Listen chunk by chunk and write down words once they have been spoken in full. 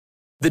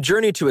The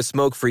journey to a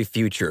smoke-free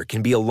future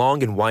can be a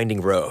long and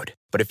winding road,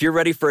 but if you're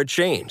ready for a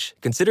change,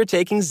 consider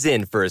taking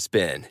Zyn for a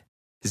spin.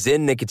 Zyn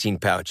nicotine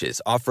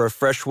pouches offer a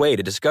fresh way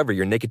to discover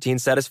your nicotine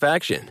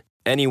satisfaction.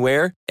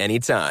 Anywhere,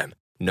 anytime.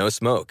 No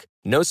smoke,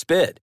 no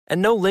spit,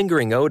 and no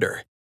lingering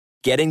odor.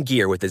 Get in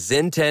gear with the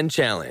Zyn 10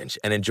 Challenge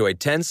and enjoy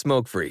 10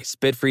 smoke-free,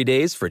 spit-free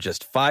days for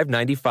just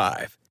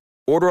 $5.95.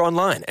 Order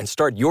online and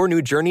start your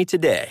new journey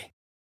today.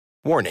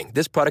 Warning,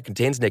 this product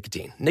contains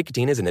nicotine.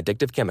 Nicotine is an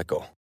addictive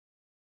chemical.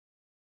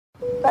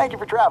 Thank you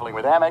for traveling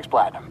with Amex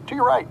Platinum. To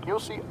your right, you'll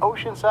see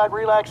oceanside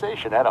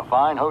relaxation at a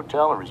fine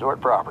hotel and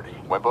resort property.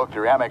 When booked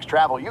through Amex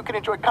Travel, you can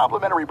enjoy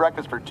complimentary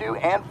breakfast for 2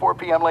 and 4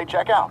 p.m. late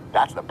checkout.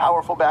 That's the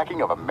powerful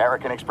backing of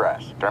American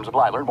Express. Terms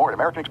apply. Learn more at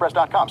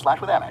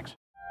americanexpress.com/withAmex.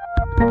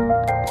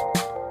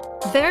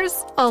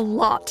 There's a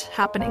lot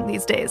happening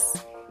these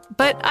days,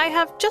 but I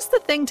have just the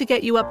thing to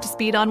get you up to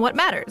speed on what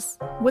matters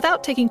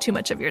without taking too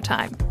much of your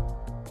time.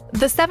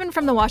 The 7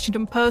 from the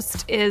Washington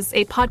Post is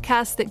a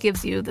podcast that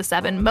gives you the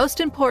 7 most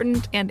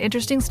important and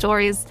interesting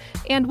stories,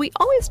 and we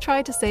always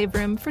try to save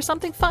room for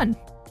something fun.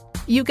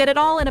 You get it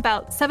all in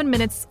about 7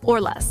 minutes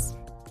or less.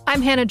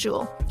 I'm Hannah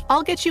Jewell.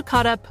 I'll get you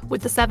caught up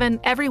with the 7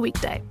 every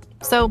weekday.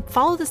 So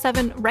follow the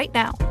 7 right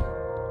now.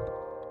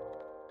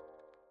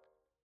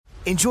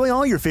 Enjoy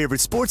all your favorite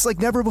sports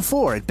like never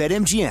before at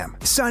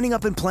BetMGM. Signing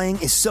up and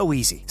playing is so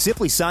easy.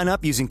 Simply sign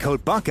up using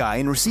code Buckeye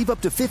and receive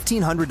up to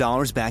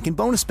 $1,500 back in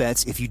bonus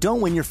bets if you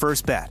don't win your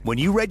first bet. When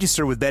you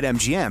register with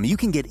BetMGM, you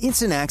can get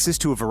instant access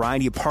to a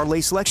variety of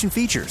parlay selection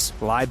features,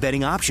 live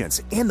betting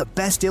options, and the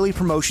best daily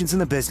promotions in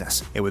the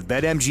business. And with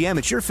BetMGM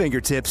at your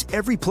fingertips,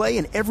 every play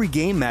and every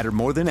game matter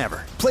more than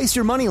ever. Place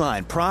your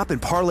moneyline, prop,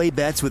 and parlay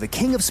bets with the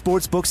king of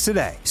sportsbooks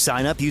today.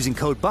 Sign up using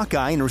code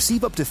Buckeye and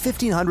receive up to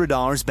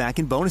 $1,500 back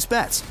in bonus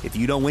bets if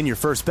you don't win your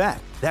first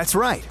bet. That's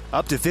right,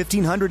 up to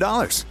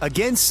 $1,500.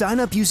 Again, sign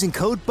up using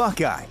code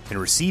Buckeye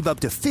and receive up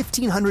to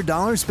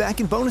 $1,500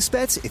 back in bonus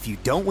bets if you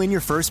don't win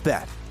your first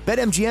bet.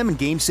 BetMGM and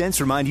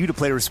GameSense remind you to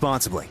play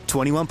responsibly.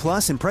 21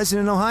 plus and present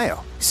in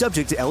Ohio.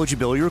 Subject to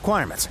eligibility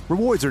requirements.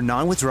 Rewards are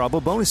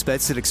non-withdrawable bonus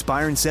bets that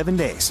expire in 7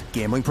 days.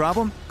 Gambling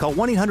problem? Call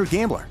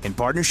 1-800-GAMBLER in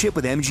partnership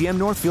with MGM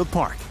Northfield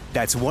Park.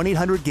 That's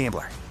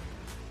 1-800-GAMBLER.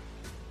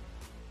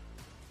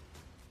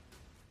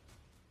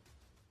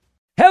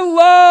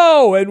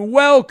 Hello and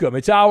welcome.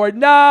 It's hour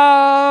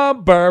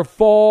number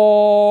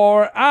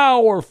 4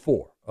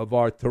 of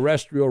our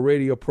terrestrial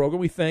radio program.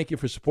 We thank you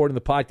for supporting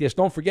the podcast.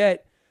 Don't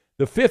forget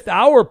the 5th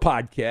hour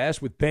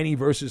podcast with Penny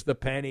versus the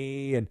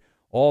Penny and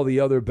all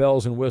the other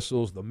bells and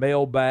whistles. The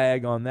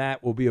mailbag on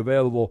that will be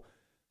available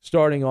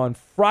starting on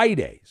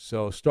Friday,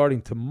 so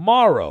starting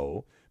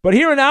tomorrow. But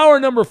here in hour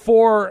number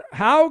 4,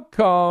 how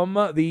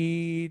come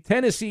the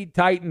Tennessee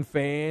Titan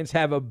fans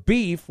have a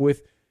beef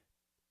with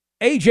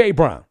A.J.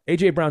 Brown?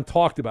 A.J. Brown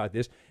talked about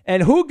this.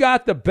 And who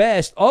got the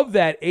best of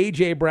that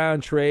A.J. Brown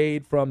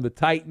trade from the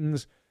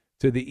Titans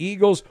to the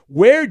Eagles?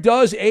 Where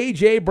does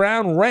A.J.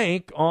 Brown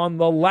rank on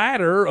the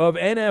ladder of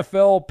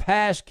NFL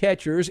pass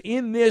catchers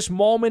in this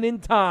moment in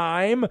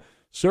time,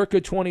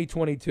 circa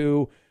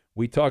 2022?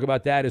 We talk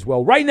about that as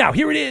well. Right now,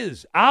 here it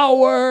is,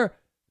 hour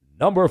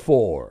number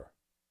 4.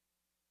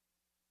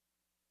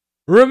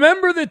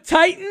 Remember the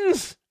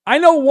Titans? I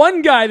know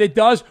one guy that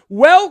does.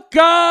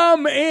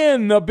 Welcome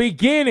in the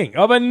beginning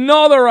of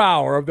another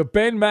hour of the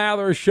Ben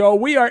Maller Show.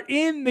 We are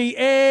in the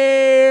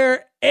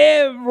air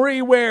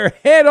everywhere,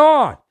 head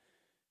on,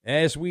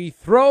 as we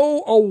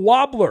throw a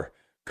wobbler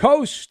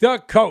coast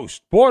to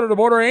coast, border to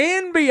border,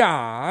 and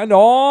beyond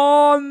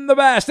on the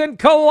vast and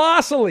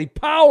colossally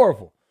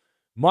powerful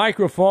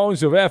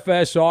microphones of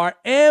FSR,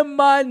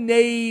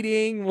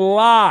 emanating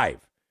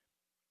live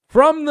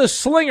from the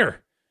Slinger,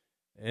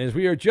 as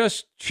we are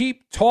just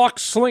cheap talk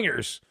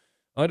slingers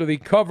under the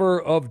cover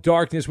of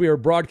darkness. We are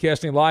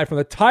broadcasting live from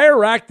the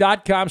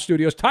TireRack.com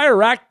studios.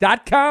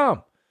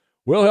 TireRack.com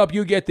will help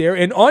you get there.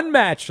 An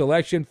unmatched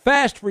selection,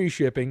 fast free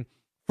shipping,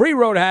 free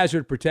road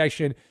hazard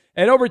protection,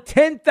 and over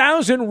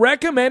 10,000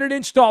 recommended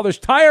installers.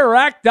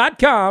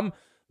 TireRack.com,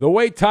 the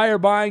way tire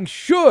buying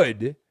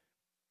should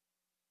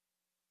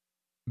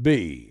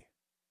be.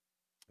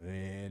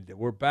 And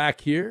we're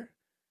back here.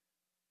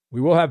 We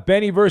will have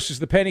Benny versus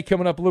the Penny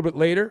coming up a little bit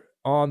later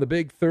on the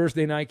big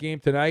Thursday night game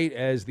tonight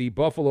as the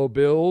Buffalo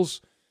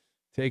Bills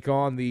take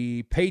on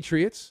the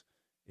Patriots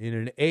in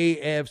an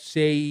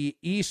AFC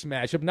East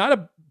matchup. Not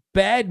a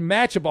bad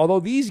matchup, although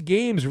these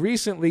games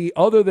recently,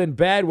 other than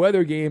bad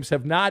weather games,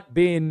 have not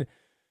been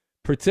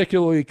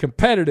particularly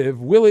competitive.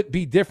 Will it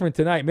be different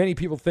tonight? Many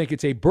people think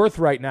it's a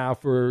birthright now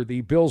for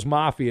the Bills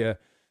Mafia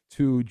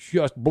to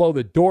just blow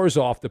the doors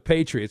off the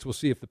Patriots. We'll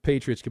see if the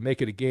Patriots can make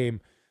it a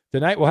game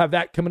tonight. We'll have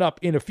that coming up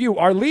in a few.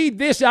 Our lead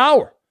this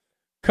hour,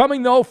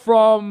 coming, though,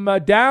 from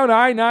down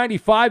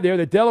I-95 there,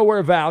 the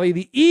Delaware Valley.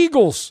 The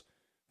Eagles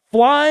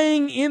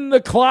flying in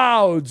the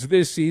clouds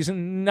this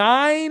season,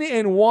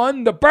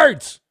 9-1. The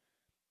Birds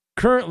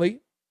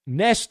currently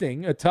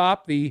nesting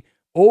atop the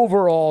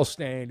overall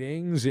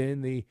standings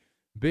in the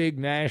big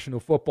National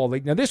Football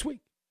League. Now, this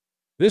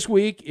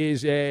week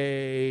is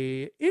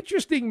a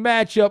interesting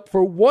matchup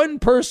for one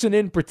person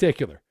in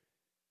particular.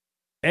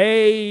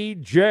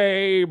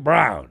 A.J.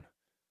 Brown,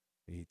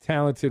 the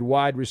talented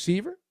wide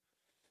receiver,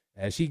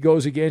 as he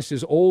goes against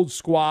his old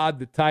squad,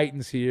 the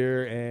Titans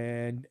here.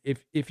 And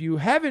if you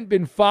haven't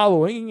been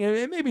following,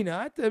 and maybe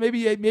not, maybe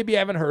you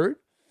haven't heard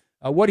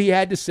what he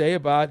had to say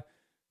about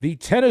the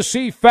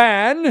Tennessee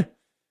fan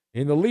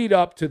in the lead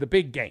up to the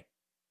big game.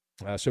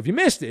 So if you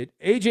missed it,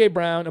 A.J.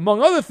 Brown,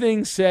 among other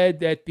things, said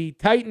that the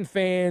Titan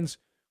fans,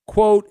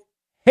 quote,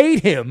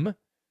 hate him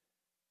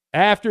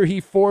after he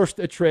forced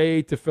a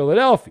trade to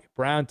Philadelphia.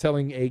 Brown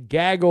telling a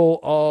gaggle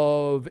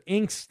of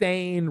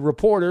ink-stained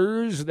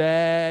reporters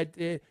that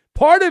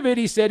part of it,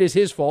 he said, is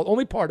his fault.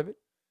 Only part of it.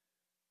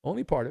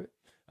 Only part of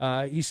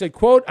it. He said,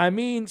 quote, I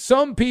mean,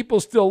 some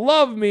people still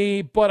love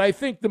me, but I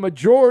think the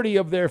majority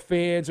of their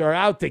fans are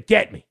out to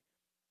get me.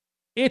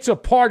 It's a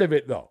part of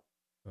it, though.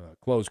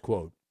 Close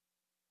quote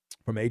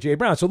from A.J.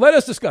 Brown. So let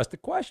us discuss the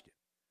question.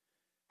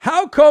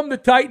 How come the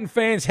Titan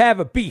fans have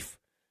a beef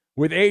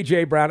with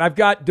A.J. Brown? I've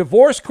got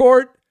Divorce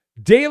Court,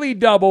 Daily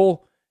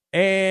Double,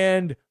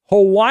 and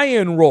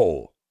Hawaiian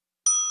Roll.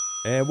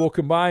 And we'll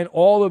combine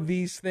all of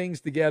these things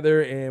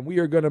together, and we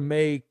are going to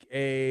make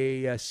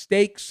a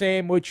steak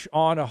sandwich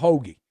on a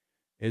hoagie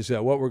is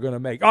what we're going to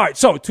make. All right,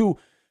 so to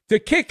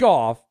kick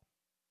off,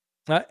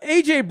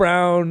 A.J.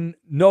 Brown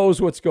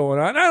knows what's going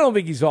on. I don't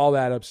think he's all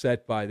that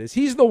upset by this.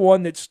 He's the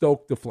one that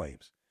stoked the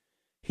flames.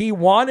 He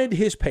wanted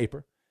his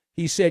paper.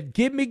 He said,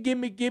 give me.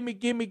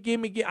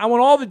 I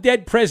want all the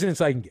dead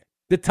presidents I can get.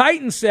 The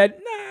Titans said,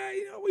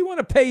 nah, we want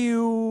to pay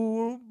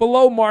you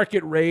below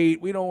market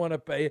rate. We don't want to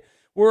pay you.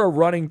 We're a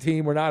running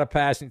team. We're not a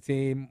passing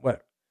team.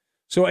 Whatever.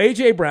 So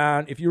A.J.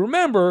 Brown, if you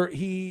remember,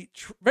 he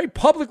very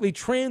publicly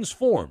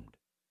transformed.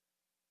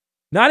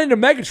 Not into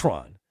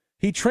Megatron.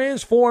 He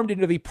transformed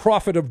into the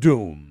Prophet of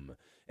Doom.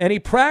 And he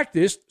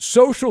practiced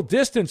social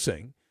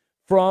distancing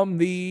from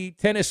the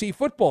Tennessee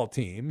football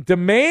team,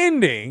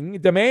 demanding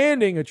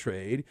a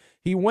trade.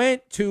 He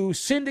went to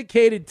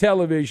syndicated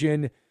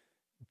television,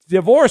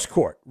 Divorce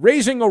Court,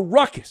 raising a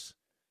ruckus.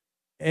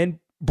 And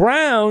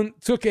Brown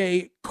took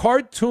a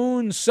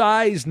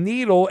cartoon-sized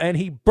needle and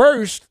he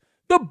burst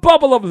the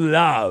bubble of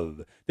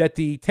love that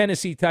the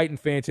Tennessee Titan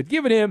fans had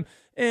given him.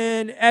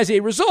 And as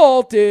a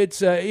result,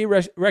 it's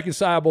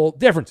irreconcilable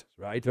differences,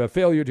 right? A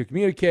failure to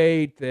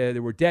communicate,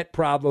 there were debt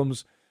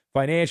problems,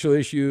 financial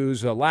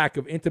issues, a lack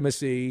of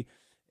intimacy.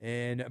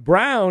 And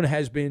Brown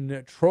has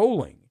been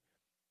trolling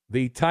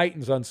the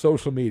Titans on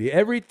social media.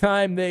 Every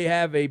time they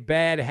have a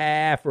bad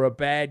half or a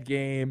bad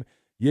game,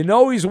 you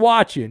know he's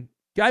watching.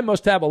 Guy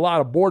must have a lot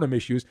of boredom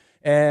issues,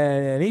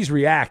 and he's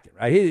reacting,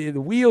 right?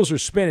 The wheels are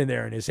spinning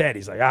there in his head.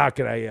 He's like, how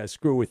can I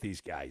screw with these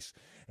guys?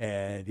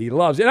 And he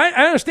loves it. And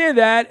I understand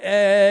that.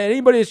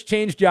 Anybody that's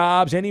changed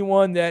jobs,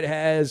 anyone that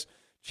has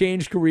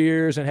changed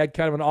careers and had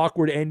kind of an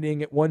awkward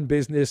ending at one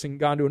business and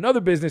gone to another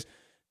business,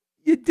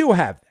 you do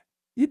have that.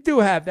 You do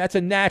have that's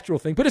a natural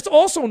thing. But it's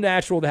also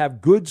natural to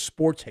have good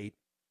sports hate,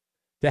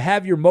 to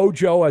have your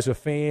mojo as a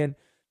fan.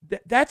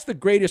 That's the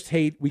greatest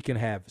hate we can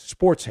have,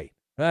 sports hate.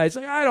 It's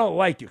like, I don't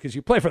like you because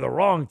you play for the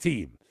wrong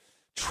team.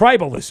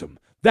 Tribalism.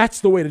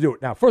 That's the way to do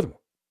it. Now, furthermore,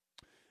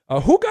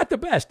 who got the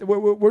best?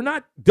 We're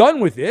not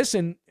done with this.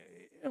 And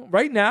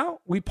right now,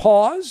 we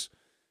pause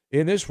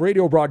in this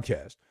radio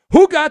broadcast.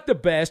 Who got the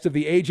best of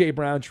the A.J.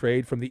 Brown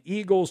trade from the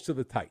Eagles to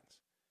the Titans?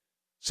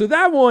 So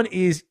that one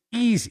is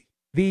easy.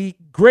 The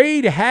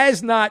grade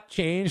has not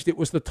changed. It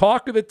was the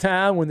talk of the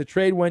town when the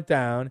trade went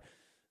down.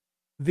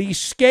 The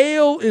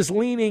scale is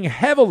leaning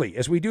heavily,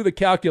 as we do the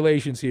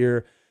calculations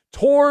here,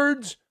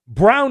 towards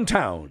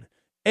Browntown.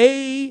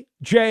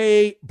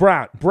 A.J.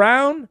 Brown.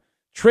 Brown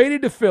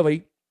traded to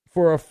Philly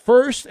for a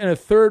first and a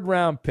third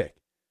round pick.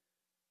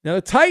 Now,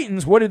 the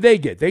Titans, what did they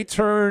get? They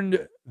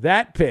turned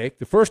that pick,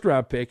 the first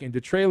round pick, into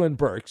Treylon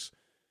Burks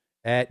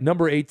at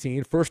number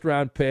 18, first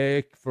round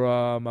pick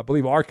from, I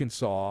believe,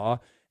 Arkansas.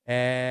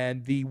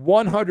 And the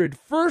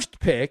 101st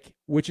pick,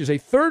 which is a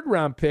third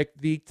round pick,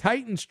 the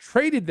Titans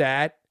traded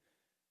that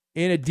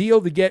in a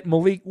deal to get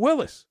Malik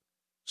Willis.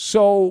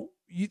 So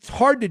it's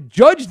hard to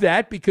judge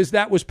that because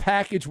that was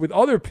packaged with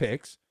other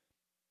picks.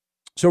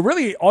 So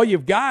really all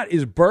you've got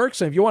is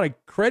Burks. And if you want to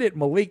credit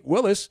Malik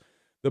Willis,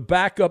 the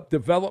backup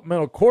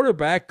developmental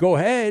quarterback, go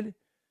ahead.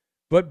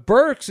 But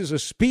Burks is a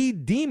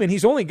speed demon.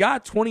 He's only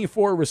got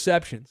 24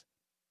 receptions.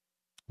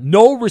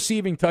 No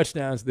receiving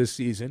touchdowns this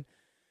season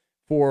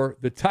for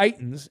the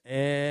Titans.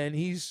 And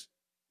he's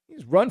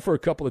run for a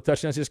couple of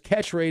touchdowns. His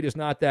catch rate is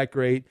not that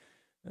great.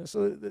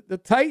 So the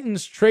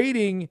Titans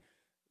trading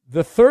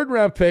the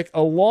third-round pick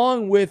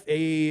along with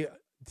a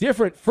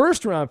different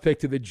first-round pick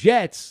to the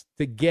Jets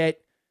to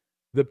get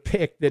the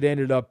pick that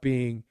ended up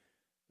being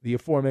the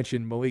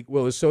aforementioned Malik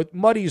Willis. So it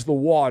muddies the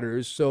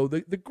waters. So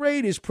the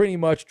grade is pretty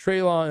much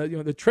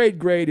Treylon. The trade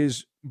grade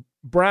is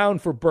Brown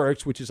for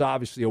Burks, which is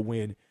obviously a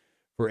win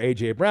for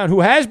A.J. Brown,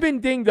 who has been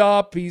dinged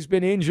up. He's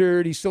been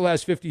injured. He still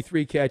has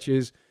 53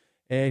 catches,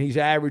 and he's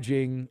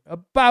averaging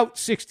about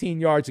 16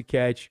 yards a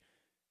catch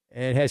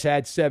and has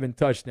had 7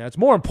 touchdowns.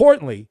 More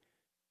importantly,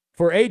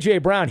 for A.J.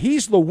 Brown,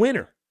 he's the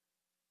winner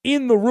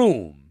in the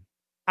room.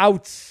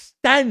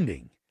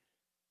 Outstanding.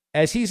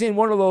 as he's in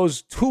one of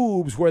those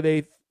tubes where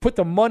they put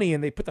the money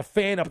and they put the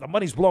fan up, the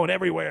money's blowing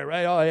everywhere,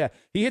 right? Oh, yeah.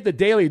 He hit the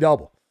daily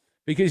double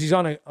because he's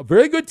on a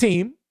very good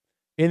team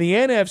in the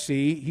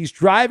NFC. He's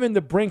driving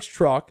the Brinks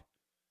truck,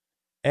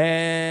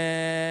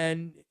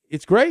 and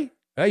it's great.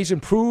 He's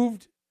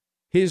improved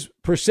his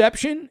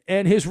perception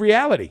and his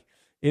reality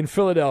in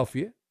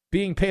Philadelphia,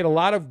 being paid a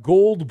lot of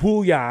gold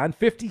bullion,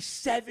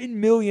 $57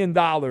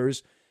 million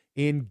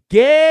in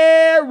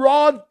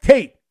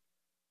guaranteed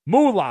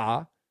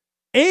moolah,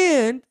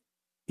 and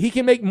he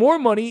can make more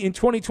money in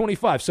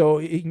 2025. So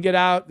he can get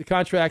out. The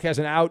contract has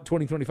an out in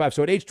 2025.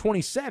 So at age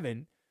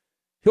 27,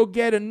 he'll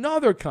get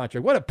another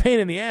contract. What a pain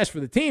in the ass for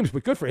the teams,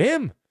 but good for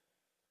him.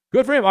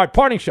 Good for him. All right,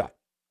 parting shot.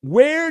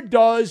 Where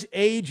does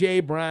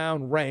A.J.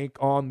 Brown rank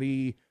on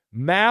the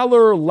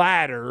Maller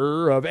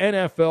ladder of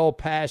NFL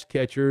pass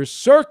catchers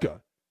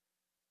circa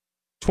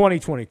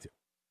 2022?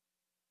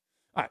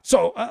 All right,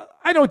 so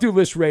I don't do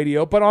list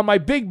radio, but on my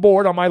big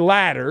board, on my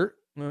ladder,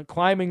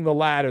 climbing the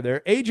ladder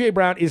there, A.J.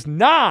 Brown is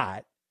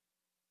not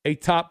a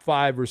top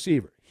 5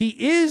 receiver. He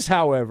is,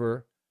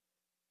 however,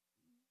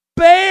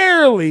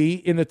 barely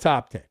in the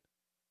top 10.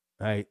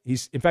 Right?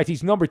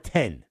 He's number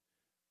 10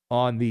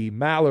 on the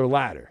Maller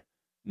ladder.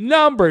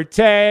 Number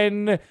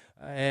 10.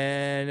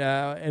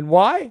 And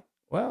why?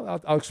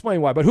 Well, I'll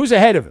explain why. But who's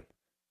ahead of him?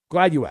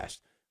 Glad you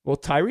asked. Well,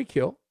 Tyreek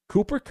Hill,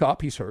 Cooper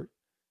Kupp, he's hurt.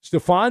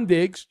 Stephon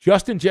Diggs,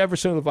 Justin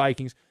Jefferson of the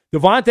Vikings,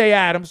 Devontae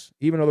Adams,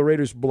 even though the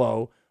Raiders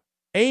blow,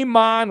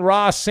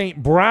 Amon-Ra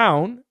St.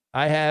 Brown,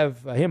 I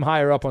have him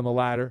higher up on the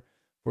ladder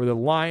for the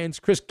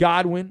Lions, Chris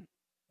Godwin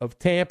of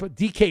Tampa,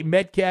 DK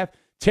Metcalf,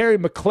 Terry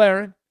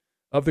McLaurin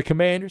of the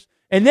Commanders,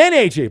 and then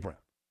A.J. Brown.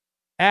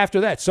 After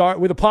that, sorry,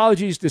 with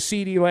apologies to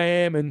CeeDee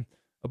Lamb and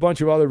a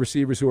bunch of other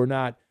receivers who are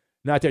not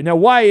there. Now,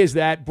 why is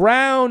that?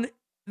 Brown,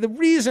 the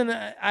reason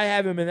I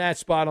have him in that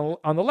spot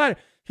on the ladder,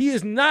 he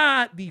is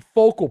not the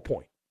focal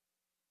point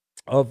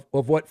of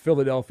what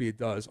Philadelphia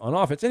does on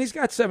offense. And he's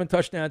got 7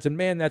 touchdowns, and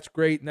man, that's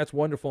great, and that's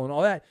wonderful and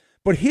all that.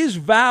 But his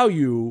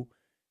value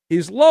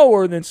is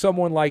lower than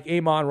someone like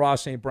Amon-Ra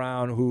St.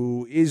 Brown,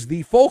 who is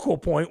the focal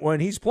point when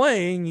he's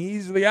playing.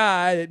 He's the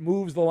guy that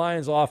moves the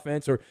Lions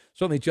offense, or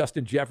certainly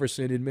Justin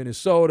Jefferson in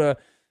Minnesota.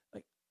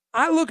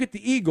 I look at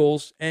the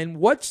Eagles, and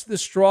what's the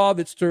straw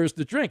that stirs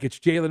the drink? It's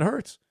Jalen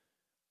Hurts.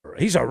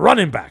 He's a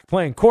running back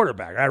playing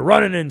quarterback, right?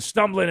 Running and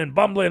stumbling and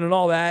bumbling and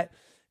all that.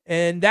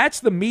 And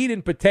that's the meat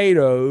and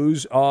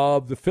potatoes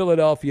of the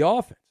Philadelphia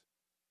offense.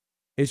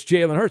 It's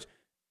Jalen Hurts.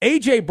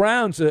 A.J.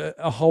 Brown's a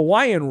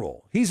Hawaiian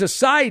roll. He's a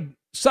side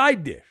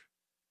dish.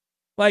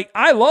 Like,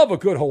 I love a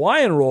good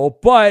Hawaiian roll,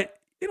 but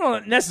you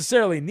don't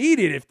necessarily need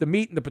it if the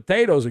meat and the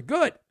potatoes are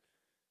good.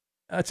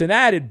 That's an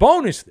added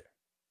bonus there.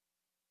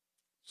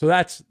 So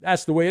that's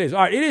the way it is.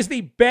 All right, it is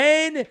the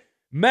Ben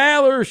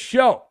Maller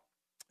Show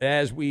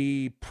as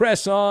we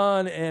press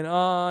on and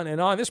on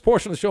and on. This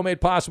portion of the show made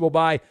possible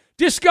by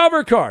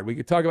Discover Card. We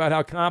could talk about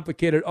how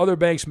complicated other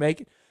banks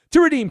make it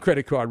to redeem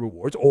credit card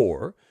rewards,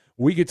 or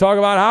we could talk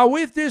about how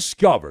with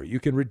Discover you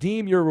can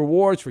redeem your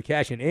rewards for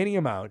cash in any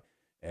amount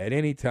at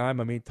any time.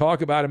 I mean,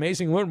 talk about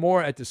amazing. Learn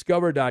more at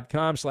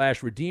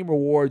discover.com/redeem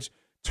rewards.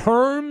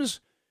 Terms,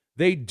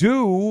 they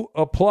do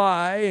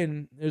apply,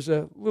 and there's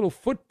a little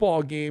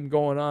football game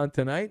going on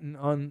tonight. And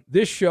on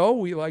this show,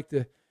 we like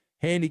to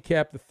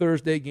handicap the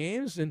Thursday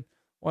games, and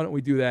why don't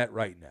we do that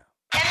right now?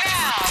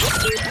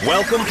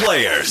 Welcome,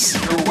 players.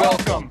 You're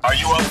welcome. Are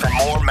you up for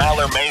more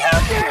Maller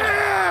mayhem?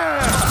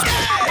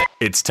 Yeah!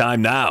 It's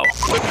time now.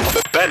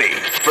 Benny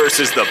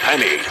versus the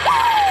Penny.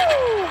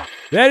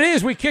 That it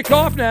is. We kick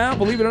off now,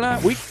 believe it or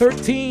not, Week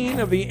 13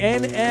 of the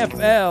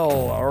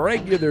NFL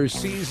regular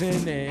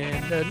season,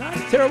 and not a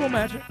terrible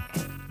matchup.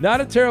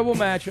 Not a terrible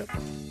matchup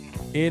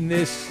in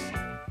this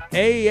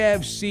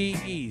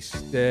AFC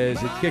East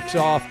as it kicks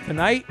off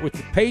tonight with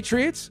the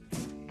Patriots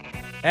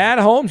at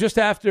home just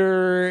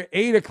after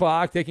 8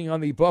 o'clock, taking on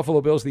the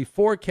Buffalo Bills. The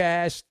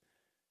forecast,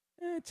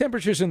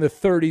 temperatures in the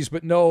 30s,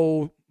 but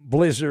no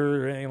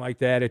blizzard or anything like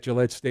that at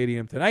Gillette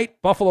Stadium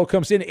tonight. Buffalo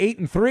comes in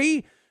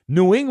 8-3.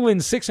 New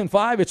England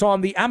 6-5. It's on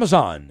the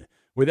Amazon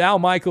with Al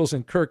Michaels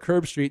and Kirk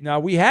Herbstreit. Now,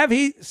 we have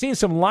seen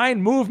some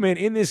line movement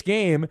in this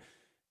game,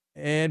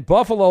 and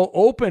Buffalo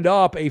opened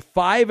up a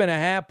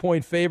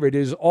 5.5-point favorite.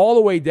 It is all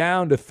the way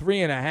down to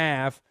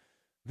 3.5.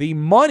 The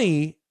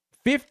money,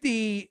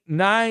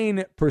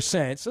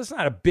 59%. So it's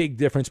not a big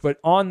difference, but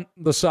on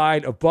the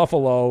side of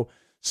Buffalo,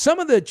 some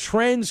of the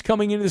trends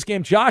coming into this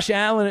game, Josh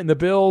Allen and the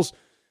Bills,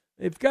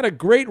 they've got a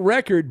great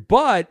record,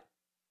 but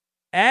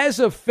as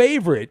a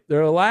favorite,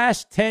 their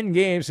last 10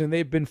 games, and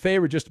they've been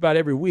favored just about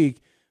every week,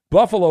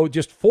 Buffalo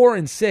just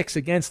 4-6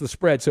 against the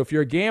spread. So if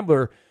you're a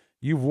gambler,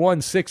 you've won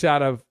 6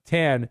 out of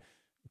 10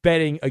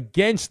 betting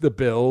against the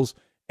Bills.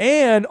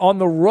 And on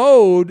the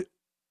road,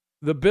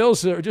 the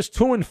Bills are just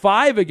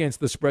 2-5 against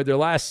the spread, their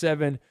last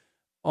 7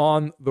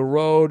 on the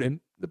road.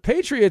 And the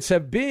Patriots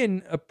have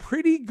been a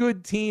pretty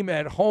good team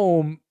at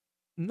home,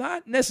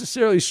 not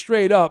necessarily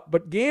straight up,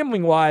 but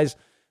gambling-wise,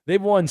 they've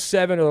won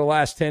 7 of the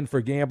last 10 for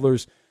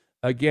gamblers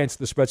against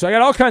the spread. So I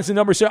got all kinds of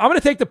numbers here. I'm going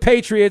to take the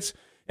Patriots,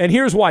 and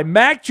here's why.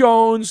 Mac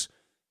Jones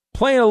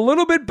playing a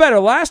little bit better.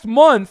 Last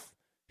month,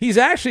 he's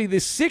actually the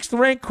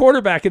 6th-ranked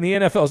quarterback in the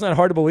NFL. It's not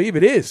hard to believe.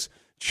 It is.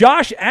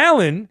 Josh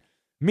Allen,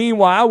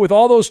 meanwhile, with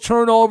all those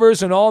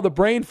turnovers and all the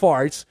brain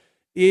farts,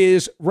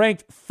 is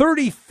ranked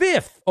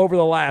 35th over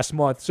the last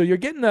month. So you're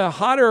getting a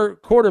hotter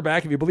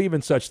quarterback if you believe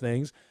in such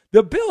things.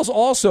 The Bills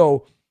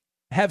also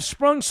have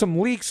sprung some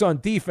leaks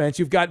on defense.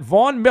 You've got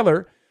Von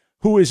Miller,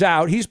 who is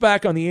out. He's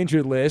back on the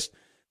injured list.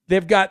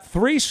 They've got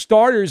 3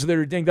 starters that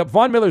are dinged up.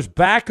 Von Miller's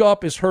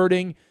backup is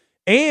hurting.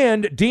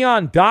 And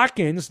Deion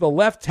Dawkins, the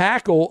left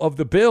tackle of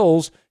the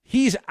Bills,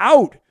 he's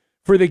out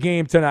for the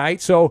game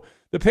tonight. So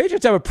the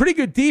Patriots have a pretty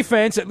good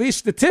defense, at least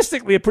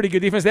statistically a pretty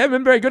good defense. They haven't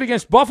been very good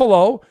against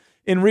Buffalo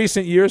in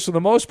recent years for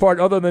the most part,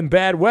 other than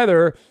bad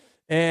weather.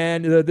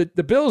 And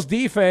the Bills'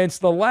 defense,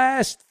 the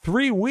last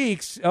 3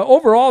 weeks,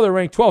 overall they're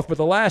ranked 12th, but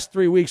the last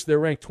 3 weeks they're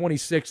ranked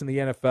 26th in the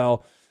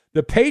NFL.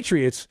 The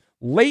Patriots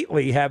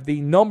lately have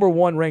the number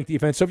 1 ranked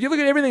defense. So if you look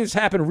at everything that's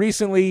happened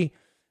recently,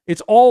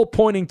 it's all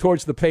pointing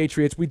towards the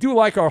Patriots. We do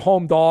like our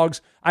home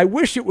dogs. I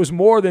wish it was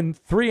more than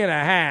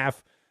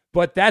 3.5,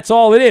 but that's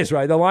all it is,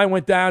 right? The line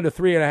went down to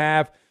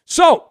 3.5.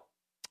 So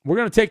we're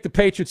going to take the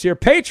Patriots here.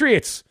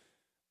 Patriots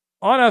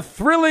on a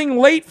thrilling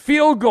late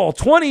field goal,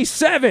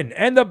 27,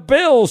 and the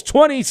Bills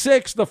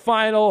 26, the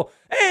final,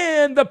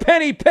 and the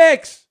Penny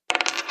picks.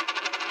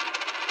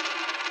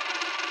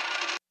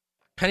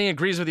 Penny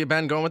agrees with you,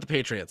 Ben, going with the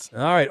Patriots.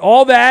 All right,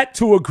 all that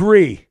to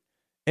agree.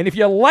 And if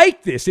you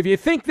like this, if you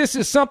think this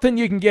is something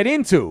you can get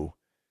into,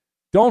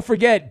 don't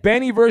forget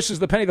Benny versus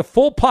the Penny, the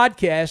full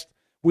podcast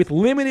with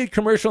limited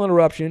commercial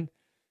interruption.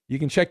 You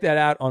can check that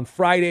out on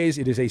Fridays.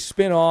 It is a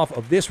spinoff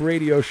of this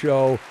radio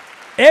show.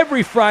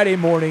 Every Friday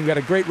morning, we've got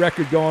a great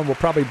record going. We'll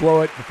probably blow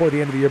it before the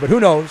end of the year, but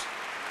who knows?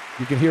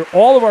 You can hear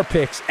all of our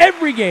picks,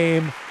 every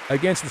game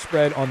against the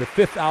spread on the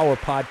 5th Hour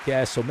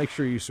podcast, so make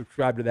sure you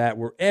subscribe to that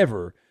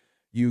wherever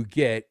you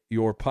get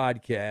your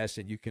podcast,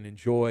 and you can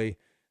enjoy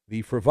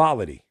the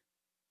frivolity,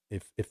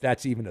 if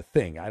that's even a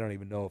thing. I don't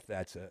even know if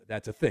that's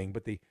a thing,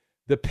 but the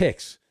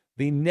picks,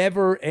 the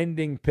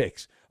never-ending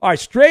picks. All right,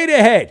 straight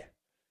ahead,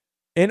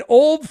 an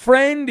old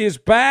friend is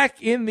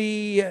back in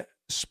the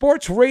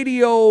sports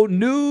radio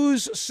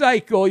news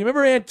cycle. You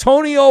remember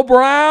Antonio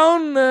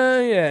Brown?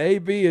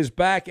 AB is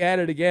back at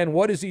it again.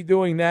 What is he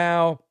doing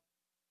now?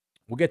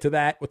 We'll get to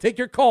that. We'll take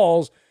your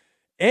calls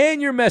and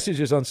your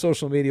messages on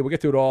social media. We'll get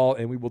to it all,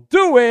 and we will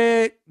do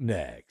it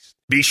next.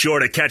 Be sure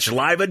to catch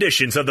live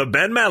editions of the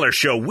Ben Maller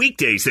Show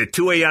weekdays at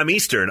 2 a.m.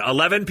 Eastern,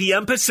 11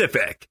 p.m.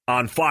 Pacific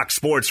on Fox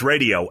Sports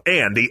Radio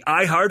and the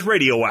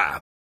iHeartRadio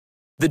app.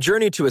 The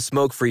journey to a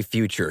smoke-free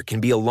future can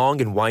be a long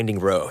and winding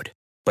road.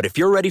 But if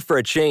you're ready for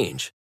a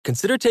change,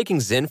 consider taking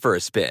Zyn for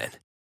a spin.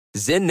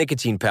 Zyn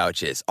nicotine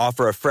pouches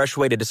offer a fresh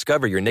way to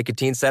discover your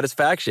nicotine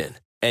satisfaction.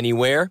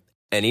 Anywhere,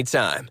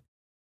 anytime.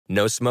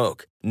 No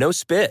smoke, no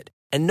spit,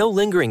 and no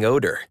lingering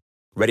odor.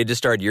 Ready to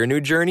start your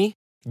new journey?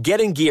 Get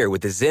in gear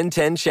with the Zyn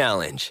 10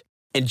 Challenge.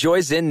 Enjoy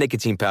Zyn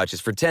nicotine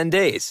pouches for 10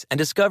 days and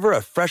discover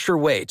a fresher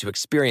way to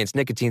experience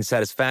nicotine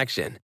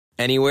satisfaction.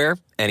 Anywhere,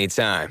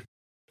 anytime.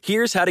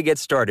 Here's how to get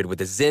started with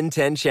the Zyn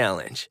 10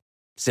 Challenge.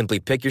 Simply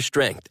pick your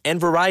strength and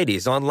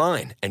varieties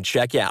online and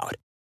check out.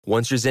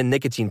 Once your Zyn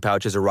nicotine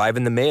pouches arrive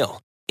in the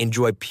mail,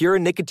 enjoy pure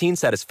nicotine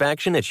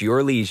satisfaction at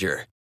your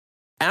leisure.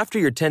 After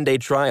your 10-day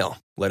trial,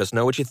 let us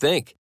know what you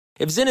think.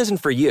 If Zyn isn't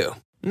for you,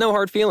 no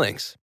hard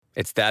feelings.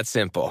 It's that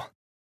simple.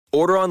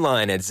 Order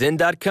online at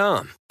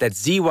Zyn.com,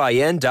 that's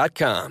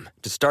ZYN.com,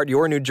 to start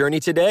your new journey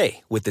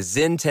today with the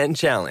Zyn 10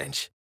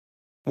 Challenge.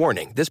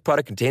 Warning, this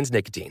product contains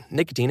nicotine.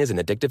 Nicotine is an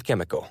addictive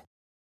chemical.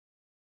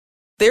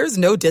 There's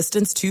no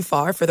distance too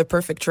far for the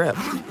perfect trip.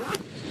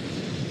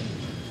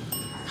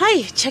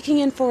 Hi, checking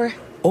in for...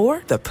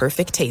 Or the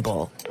perfect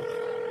table.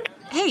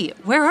 Hey,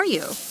 where are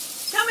you?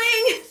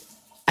 Coming!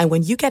 And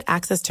when you get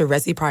access to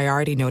Resi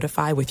Priority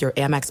Notify with your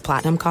Amex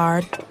Platinum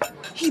card...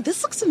 Hey,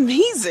 this looks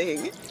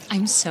amazing.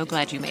 I'm so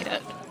glad you made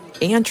it.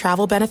 And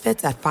travel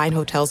benefits at fine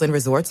hotels and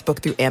resorts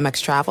booked through Amex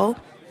Travel,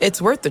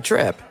 it's worth the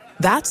trip.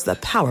 That's the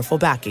powerful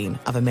backing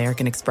of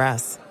American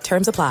Express.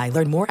 Terms apply.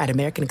 Learn more at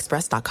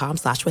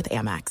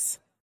americanexpress.com/withAmex.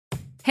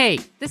 Hey,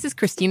 this is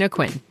Christina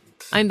Quinn.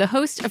 I'm the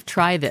host of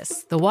Try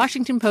This, the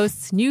Washington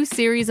Post's new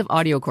series of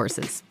audio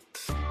courses.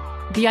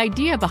 The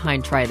idea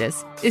behind Try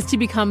This is to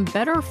become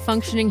better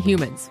functioning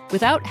humans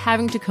without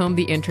having to comb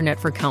the internet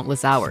for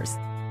countless hours.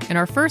 In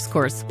our first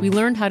course, we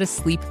learned how to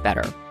sleep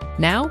better.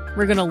 Now,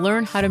 we're going to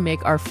learn how to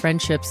make our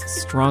friendships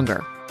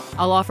stronger.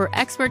 I'll offer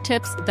expert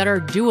tips that are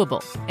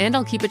doable, and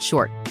I'll keep it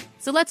short.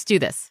 So let's do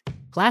this.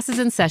 Class is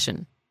in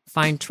session.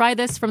 Find Try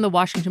This from the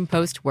Washington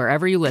Post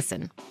wherever you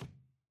listen.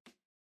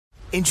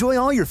 Enjoy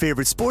all your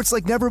favorite sports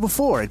like never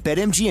before at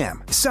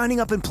BetMGM. Signing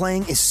up and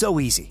playing is so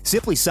easy.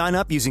 Simply sign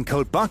up using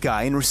code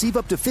Buckeye and receive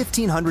up to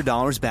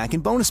 $1,500 back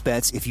in bonus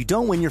bets if you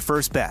don't win your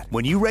first bet.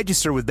 When you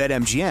register with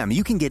BetMGM,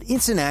 you can get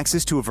instant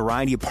access to a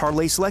variety of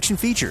parlay selection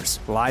features,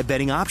 live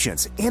betting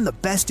options, and the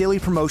best daily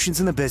promotions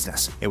in the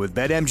business. And with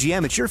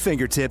BetMGM at your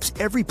fingertips,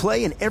 every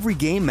play and every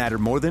game matter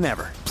more than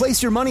ever.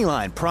 Place your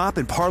moneyline, prop,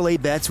 and parlay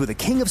bets with the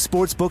king of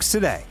sportsbooks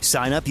today.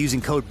 Sign up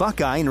using code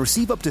Buckeye and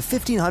receive up to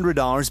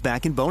 $1,500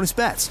 back in bonus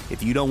bets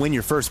if you don't win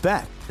your first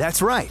bet.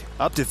 That's right,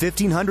 up to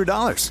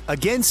 $1,500.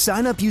 Again,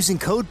 sign up using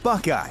code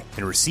Buckeye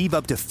and receive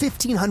up to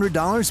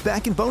 $1,500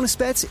 back in bonus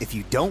bets if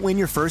you don't win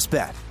your first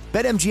bet.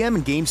 BetMGM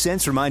and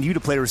GameSense remind you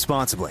to play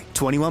responsibly.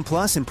 21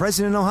 plus and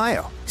present in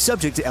Ohio.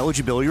 Subject to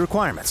eligibility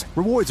requirements.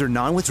 Rewards are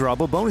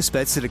non-withdrawable bonus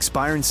bets that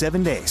expire in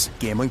 7 days.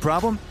 Gambling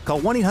problem?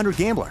 Call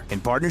 1-800-GAMBLER in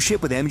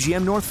partnership with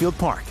MGM Northfield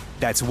Park.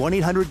 That's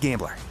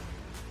 1-800-GAMBLER.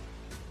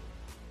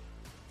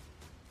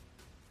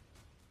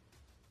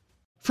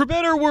 For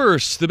better or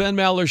worse, the Ben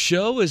Maller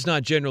Show is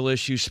not general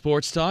issue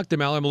sports talk. The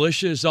Maller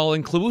Militia is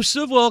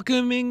all-inclusive,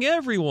 welcoming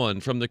everyone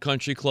from the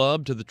country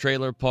club to the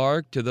trailer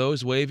park to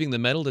those waving the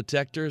metal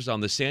detectors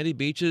on the sandy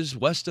beaches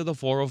west of the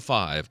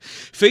 405.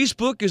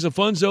 Facebook is a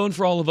fun zone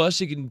for all of us.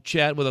 You can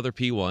chat with other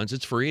P1s.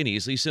 It's free and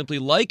easy. Simply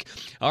like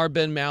our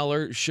Ben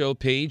Maller Show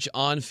page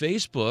on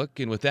Facebook.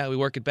 And with that, we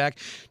work it back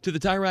to the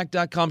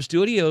TireRack.com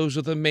studios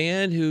with a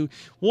man who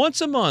once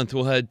a month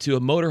will head to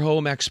a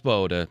motorhome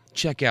expo to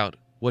check out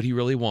what he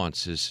really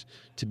wants is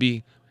to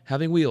be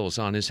having wheels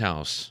on his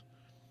house.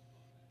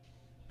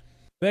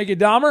 Thank you,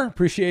 Dahmer.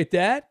 Appreciate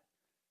that.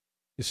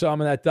 You saw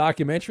him in that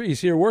documentary. He's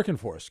here working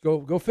for us.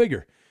 Go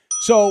figure.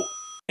 So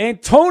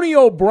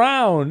Antonio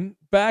Brown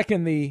back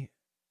in the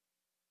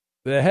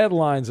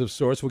headlines of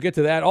sorts. We'll get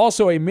to that.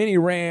 Also a mini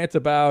rant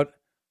about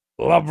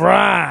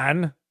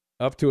LeBron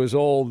up to his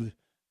old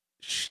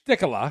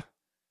shtickala.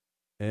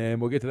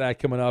 And we'll get to that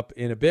coming up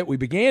in a bit. We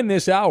began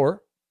this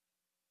hour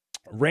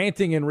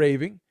ranting and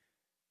raving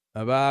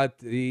about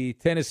the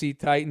Tennessee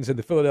Titans and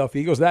the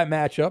Philadelphia Eagles, that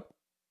matchup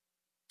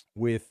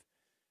with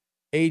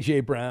A.J.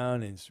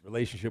 Brown and his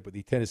relationship with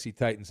the Tennessee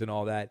Titans and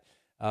all that.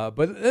 But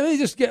let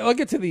me I'll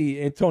get to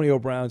the Antonio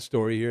Brown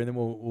story here, and then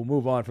we'll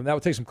move on from that. We'll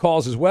take some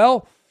calls as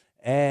well.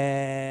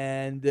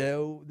 And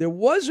there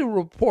was a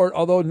report,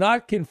 although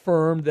not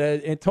confirmed,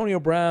 that Antonio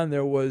Brown,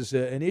 there was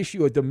an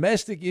issue, a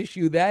domestic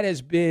issue, that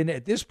has been,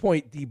 at this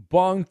point,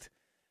 debunked.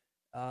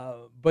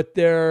 But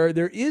there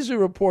is a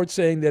report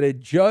saying that a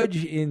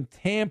judge in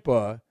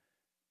Tampa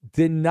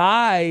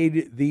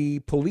denied the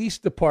police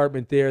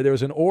department there. There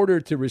was an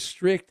order to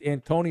restrict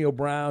Antonio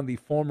Brown, the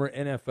former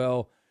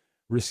NFL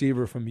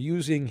receiver, from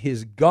using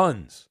his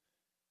guns.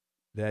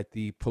 That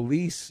the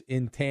police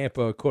in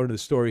Tampa, according to the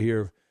story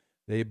here,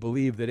 they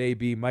believe that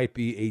AB might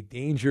be a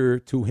danger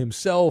to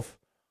himself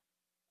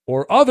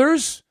or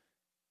others.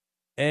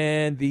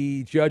 And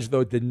the judge,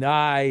 though,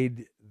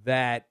 denied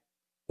that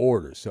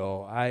order.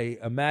 So I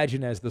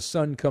imagine as the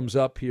sun comes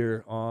up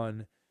here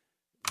on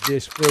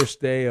this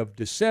first day of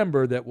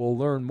December that we'll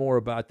learn more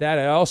about that.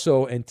 I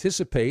also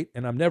anticipate,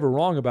 and I'm never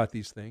wrong about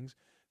these things,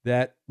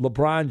 that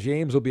LeBron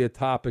James will be a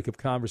topic of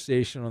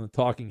conversation on the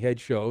Talking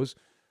Head shows.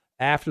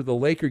 After the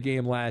Laker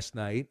game last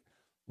night,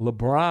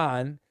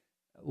 LeBron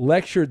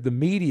lectured the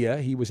media.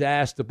 He was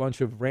asked a bunch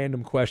of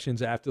random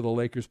questions after the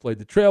Lakers played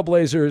the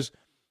Trailblazers.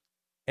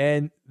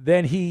 And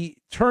then he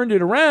turned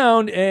it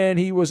around and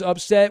he was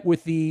upset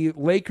with the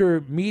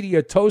Laker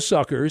media toe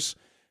suckers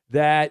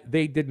that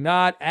they did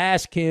not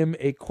ask him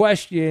a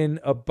question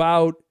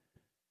about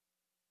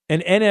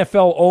an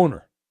NFL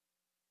owner.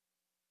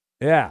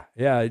 Yeah.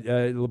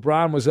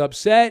 LeBron was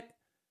upset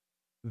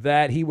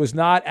that he was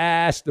not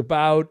asked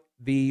about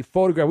the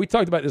photograph. We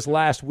talked about this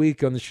last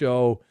week on the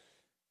show.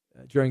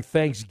 During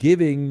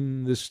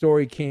Thanksgiving, the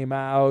story came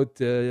out.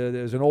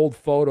 There's an old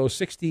photo,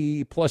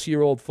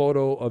 60-plus-year-old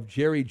photo of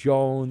Jerry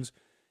Jones,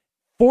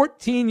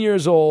 14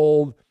 years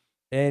old,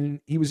 and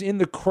he was in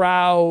the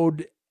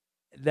crowd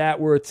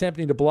that were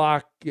attempting to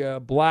block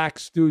black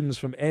students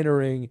from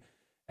entering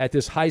at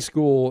this high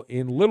school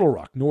in Little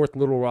Rock, North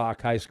Little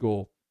Rock High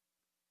School.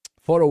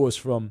 Photo was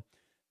from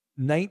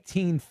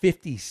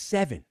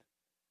 1957.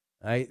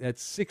 Right?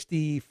 That's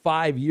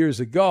 65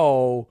 years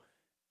ago.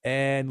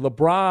 And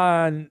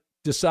LeBron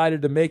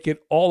decided to make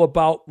it all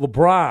about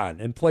LeBron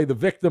and play the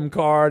victim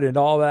card and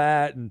all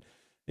that. And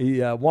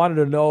he wanted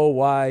to know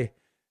why.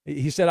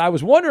 He said, I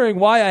was wondering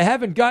why I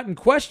haven't gotten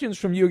questions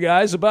from you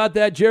guys about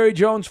that Jerry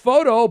Jones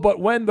photo, but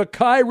when the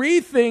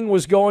Kyrie thing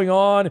was going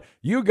on,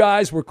 you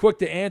guys were quick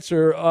to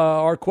answer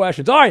our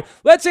questions. All right,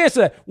 let's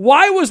answer that.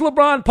 Why was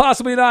LeBron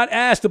possibly not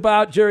asked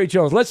about Jerry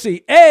Jones? Let's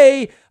see.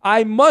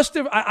 I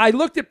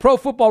looked at Pro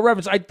Football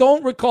Reference. I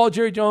don't recall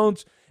Jerry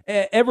Jones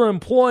ever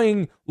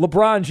employing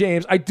LeBron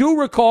James. I do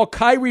recall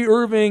Kyrie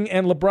Irving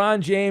and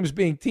LeBron James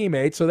being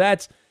teammates, so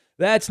that's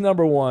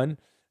number one.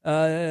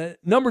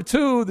 Number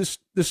two,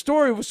 the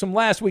story was from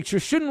last week. So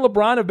shouldn't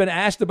LeBron have been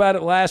asked about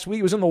it last week?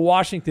 It was in the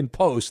Washington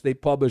Post. They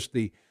published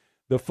the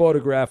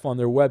photograph on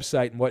their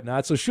website and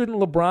whatnot. So shouldn't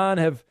LeBron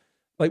have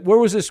Like, where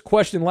was this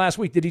question last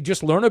week? Did he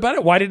just learn about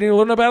it? Why didn't he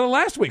learn about it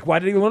last week? Why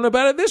did he learn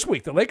about it this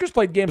week? The Lakers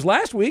played games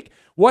last week.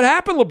 What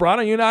happened, LeBron?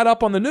 Are you not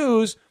up on the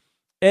news?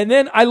 And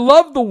then I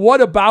love the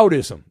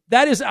whataboutism.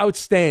 That is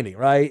outstanding,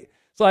 right?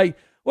 It's like,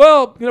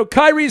 well,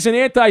 Kyrie's an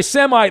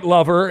anti-Semite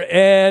lover,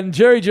 and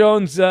Jerry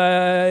Jones,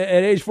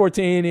 at age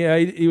 14,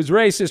 he was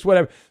racist,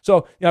 whatever.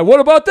 So, what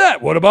about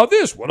that? What about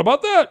this? What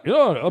about that?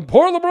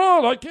 Poor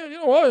LeBron. I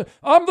can't.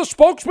 I'm the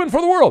spokesman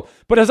for the world.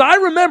 But as I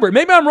remember,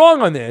 maybe I'm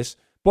wrong on this,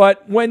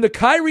 but when the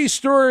Kyrie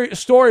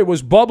story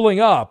was bubbling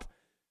up,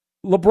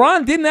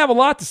 LeBron didn't have a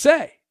lot to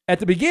say at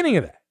the beginning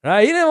of that.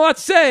 Right? He didn't have a lot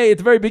to say at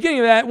the very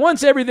beginning of that.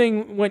 Once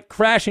everything went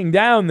crashing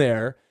down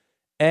there,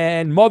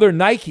 and Mother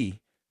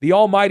Nike, the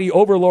almighty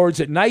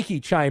overlords at Nike,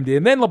 chimed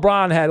in, then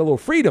LeBron had a little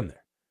freedom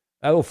there,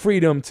 a little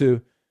freedom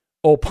to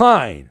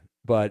opine.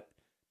 But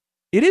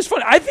it is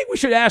funny. I think we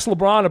should ask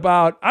LeBron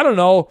about, I don't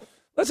know,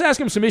 let's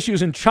ask him some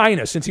issues in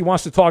China, since he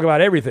wants to talk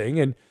about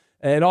everything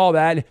and all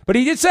that. But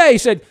he did say, he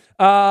said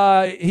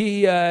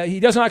he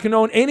does not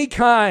condone any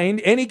kind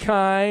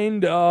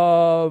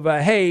of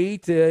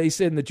hate. He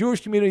said in the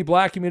Jewish community,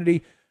 black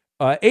community,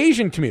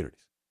 Asian communities.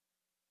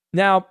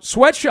 Now,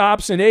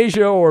 sweatshops in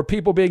Asia or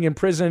people being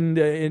imprisoned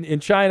in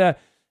China,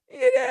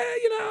 you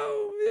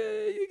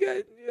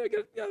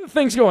got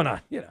things going on.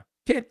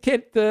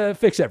 Can't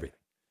fix everything.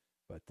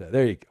 But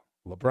there you go.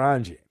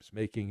 LeBron James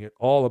making it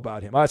all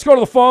about him. All right, let's go to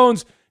the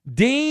phones.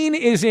 Dean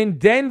is in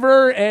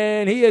Denver,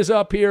 and he is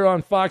up here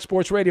on Fox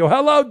Sports Radio.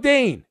 Hello,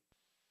 Dean.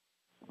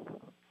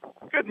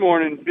 Good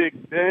morning,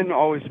 Big Ben.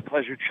 Always a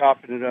pleasure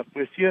chopping it up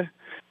with you.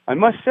 I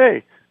must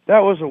say, that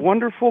was a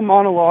wonderful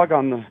monologue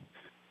on the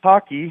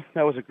hockey.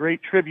 That was a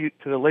great tribute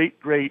to the late,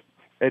 great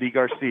Eddie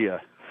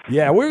Garcia.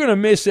 Yeah, we're going to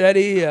miss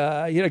Eddie. He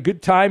had a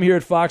good time here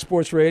at Fox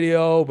Sports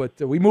Radio, but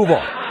we move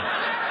on.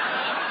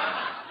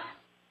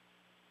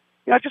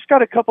 Yeah, I just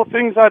got a couple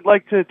things I'd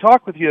like to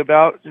talk with you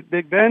about,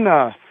 Big Ben.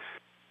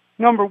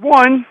 Number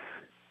one,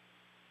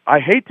 I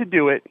hate to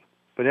do it,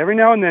 but every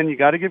now and then you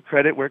got to give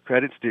credit where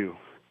credit's due.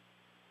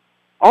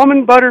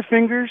 Almond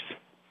Butterfingers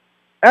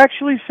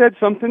actually said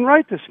something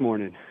right this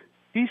morning.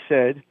 He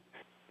said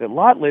that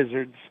lot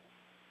lizards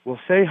will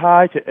say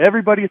hi to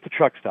everybody at the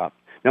truck stop.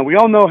 Now, we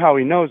all know how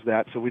he knows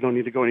that, so we don't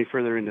need to go any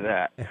further into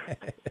that.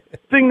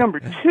 Thing number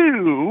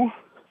two,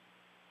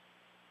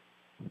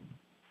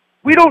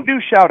 we don't do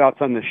shout-outs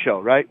on this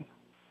show, right?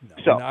 No,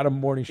 so, not a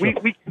morning show.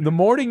 The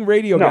morning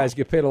radio guys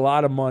get paid a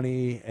lot of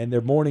money, and they're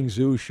morning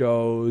zoo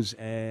shows,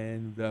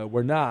 and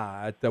we're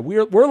not.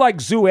 We're like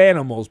zoo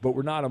animals, but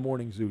we're not a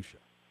morning zoo show.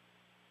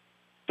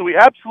 So we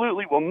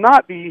absolutely will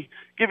not be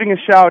giving a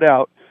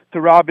shout-out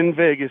to Rob in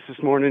Vegas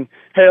this morning.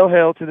 Hail,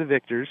 hail to the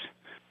victors.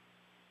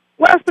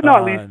 Last but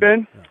not least,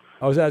 Ben.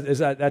 Oh,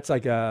 that's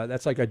like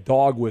a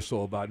dog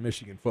whistle about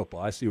Michigan football.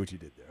 I see what you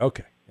did there.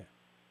 Okay. Yeah.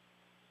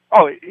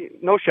 Oh,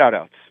 no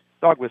shout-outs.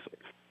 Dog whistle.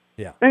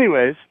 Yeah.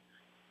 Anyways,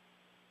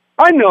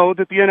 I know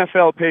that the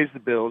NFL pays the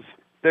bills.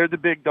 They're the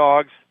big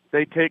dogs.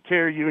 They take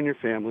care of you and your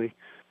family.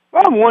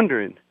 But I'm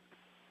wondering,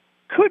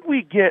 could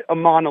we get a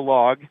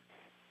monologue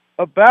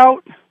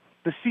about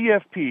the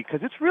CFP?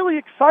 Because it's really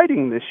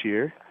exciting this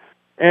year,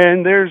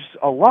 and there's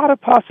a lot of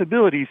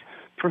possibilities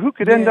for who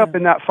could end up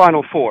in that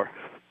Final Four.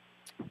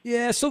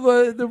 Yeah,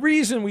 so the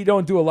reason we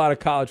don't do a lot of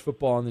college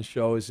football on the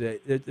show is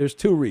that there's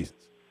two reasons.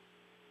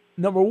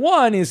 Number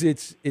one is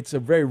it's a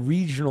very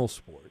regional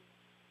sport.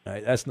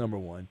 Right? That's number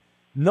one.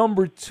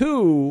 Number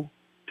two,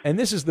 and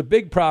this is the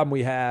big problem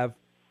we have,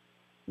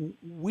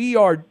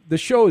 the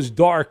show is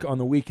dark on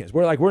the weekends.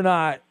 We're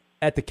not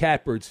at the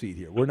catbird seat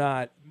here. We're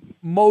not.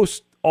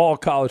 Most all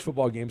college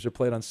football games are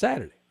played on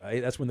Saturday,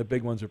 right? That's when the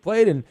big ones are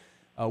played, and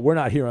we're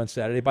not here on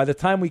Saturday. By the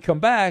time we come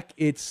back,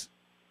 it's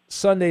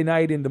Sunday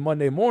night into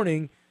Monday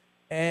morning,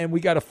 and we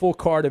got a full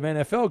card of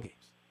NFL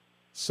games.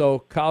 So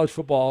college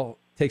football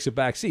takes a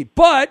back seat.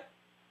 But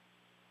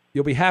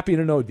you'll be happy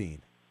to know,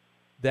 Dean,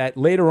 that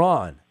later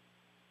on,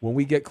 when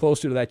we get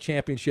closer to that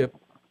championship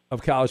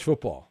of college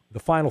football, the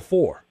Final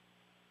Four,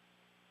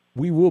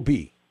 we will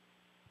be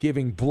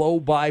giving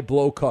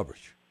blow-by-blow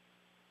coverage.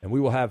 And we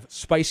will have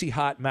spicy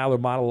hot Maller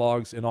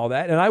monologues and all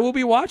that. And I will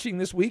be watching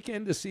this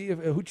weekend to see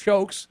who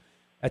chokes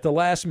at the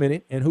last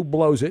minute and who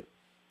blows it.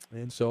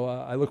 And so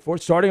I look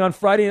forward, starting on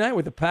Friday night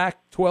with the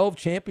Pac-12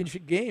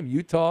 championship game,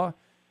 Utah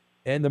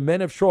and the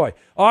Men of Troy.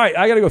 All right,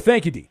 I got to go.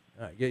 Thank you, Dean.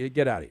 All right,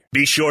 get out of here.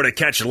 Be sure to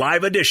catch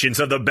live editions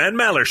of the Ben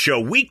Maller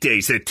Show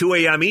weekdays at 2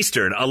 a.m.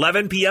 Eastern,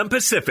 11 p.m.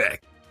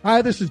 Pacific.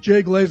 Hi, this is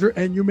Jay Glazer,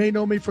 and you may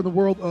know me from the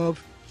world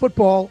of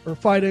football or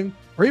fighting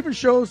or even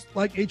shows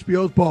like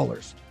HBO's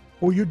Ballers.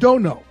 What you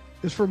don't know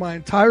is for my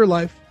entire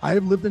life, I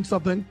have lived in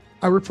something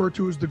I refer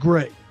to as the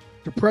gray.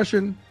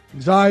 Depression,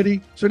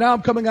 anxiety. So now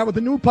I'm coming out with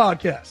a new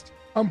podcast,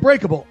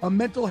 Unbreakable, a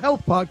mental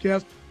health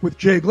podcast with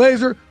Jay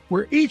Glazer,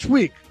 where each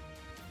week,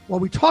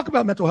 while we talk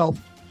about mental health,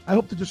 I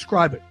hope to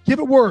describe it. Give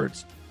it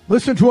words.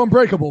 Listen to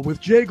Unbreakable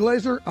with Jay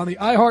Glazer on the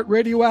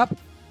iHeartRadio app,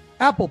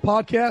 Apple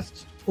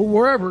Podcasts, or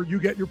wherever you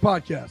get your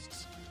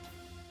podcasts.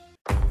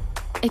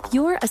 If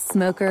you're a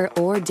smoker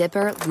or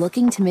dipper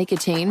looking to make a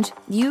change,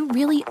 you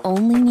really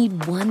only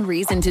need one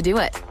reason to do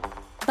it.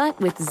 But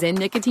with Zyn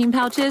nicotine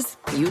pouches,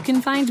 you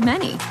can find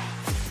many.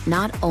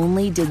 Not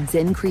only did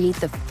Zyn create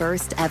the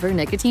first ever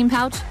nicotine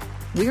pouch,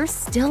 we're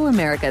still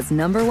America's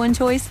 #1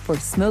 choice for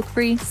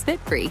smoke-free,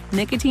 spit-free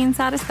nicotine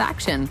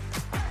satisfaction.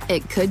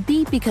 It could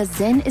be because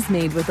Zyn is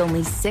made with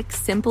only 6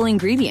 simple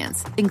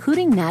ingredients,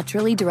 including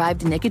naturally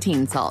derived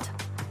nicotine salt.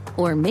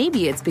 Or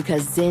maybe it's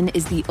because Zyn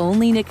is the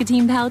only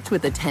nicotine pouch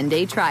with a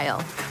 10-day trial.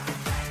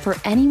 For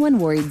anyone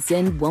worried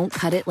Zyn won't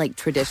cut it like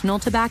traditional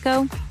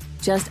tobacco,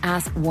 just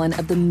ask one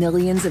of the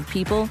millions of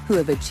people who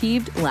have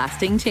achieved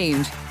lasting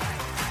change.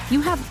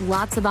 You have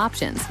lots of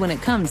options when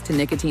it comes to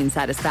nicotine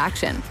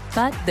satisfaction,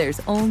 but there's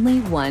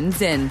only one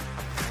Zyn.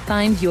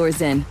 Find your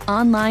Zyn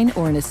online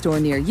or in a store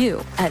near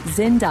you at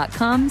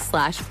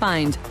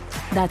zyn.com/find.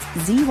 That's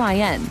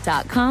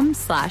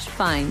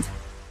ZYN.com/find.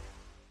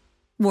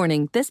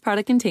 Warning, this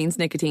product contains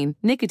nicotine.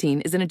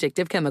 Nicotine is an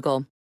addictive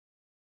chemical.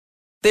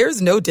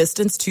 There's no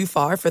distance too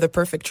far for the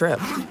perfect trip.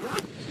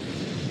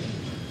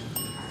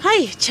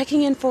 Hi,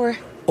 checking in for...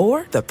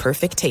 Or the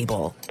perfect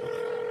table.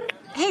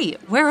 Hey,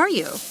 where are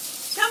you?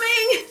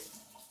 Coming!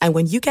 And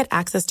when you get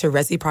access to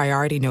Resi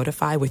Priority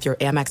Notify with your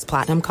Amex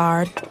Platinum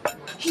card...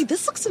 Hey,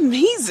 this looks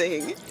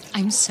amazing.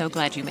 I'm so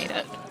glad you made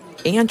it.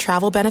 And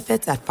travel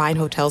benefits at fine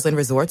hotels and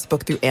resorts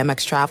booked through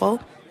Amex Travel,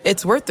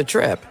 it's worth the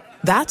trip.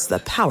 That's the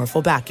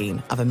powerful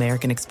backing of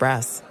American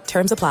Express.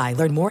 Terms apply.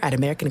 Learn more at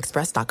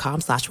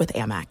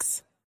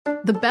americanexpress.com/withAmex.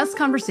 The best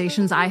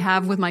conversations I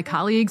have with my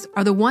colleagues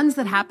are the ones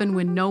that happen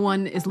when no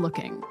one is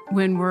looking,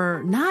 when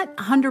we're not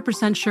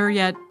 100% sure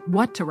yet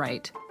what to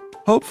write.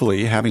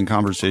 Hopefully, having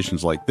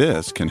conversations like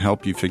this can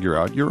help you figure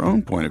out your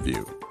own point of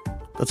view.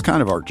 That's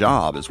kind of our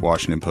job as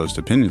Washington Post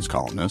opinions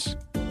columnists.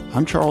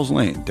 I'm Charles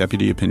Lane,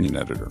 Deputy Opinion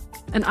Editor.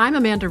 And I'm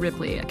Amanda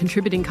Ripley, a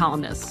contributing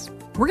columnist.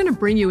 We're going to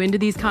bring you into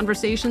these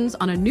conversations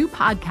on a new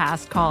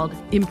podcast called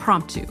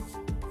Impromptu.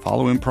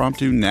 Follow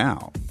Impromptu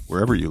now,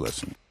 wherever you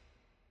listen.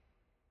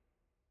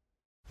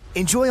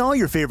 Enjoy all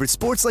your favorite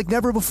sports like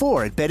never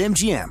before at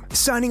BetMGM.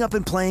 Signing up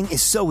and playing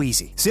is so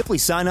easy. Simply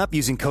sign up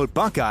using code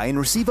Buckeye and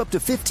receive up to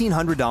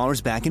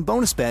 $1,500 back in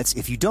bonus bets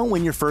if you don't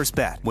win your first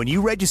bet. When you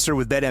register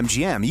with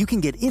BetMGM, you can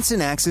get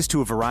instant access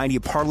to a variety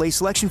of parlay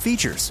selection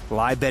features,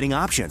 live betting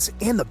options,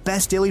 and the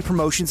best daily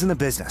promotions in the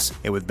business.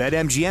 And with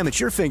BetMGM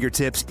at your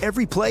fingertips,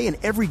 every play and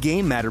every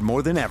game matter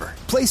more than ever.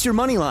 Place your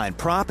moneyline,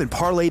 prop, and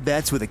parlay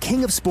bets with the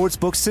king of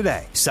sportsbooks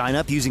today. Sign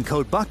up using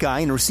code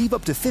Buckeye and receive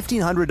up to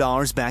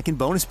 $1,500 back in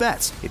bonus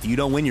bets if you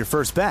don't win your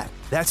first bet.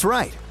 That's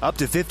right, up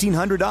to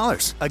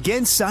 $1,500.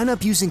 Again, sign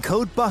up using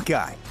code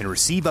Buckeye and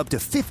receive up to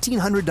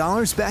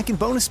 $1,500 back in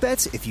bonus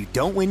bets if you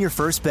don't win your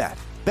first bet.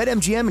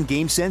 BetMGM and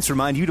GameSense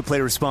remind you to play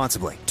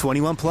responsibly.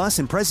 21 plus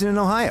and present in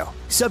Ohio.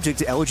 Subject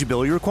to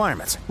eligibility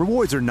requirements.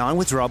 Rewards are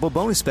non-withdrawable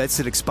bonus bets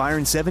that expire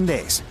in 7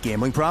 days.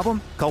 Gambling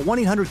problem? Call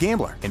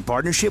 1-800-GAMBLER in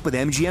partnership with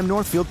MGM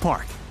Northfield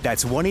Park.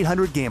 That's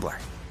 1-800-GAMBLER.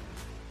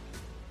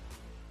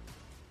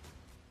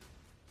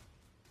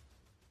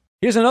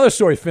 Here's another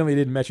story Finley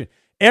didn't mention.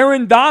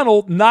 Aaron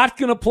Donald not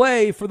going to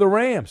play for the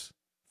Rams.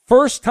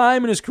 First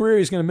time in his career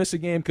he's going to miss a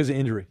game because of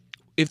injury.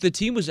 If the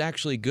team was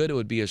actually good, it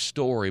would be a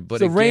story. But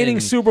the reigning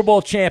Super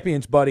Bowl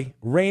champions, buddy.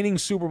 Reigning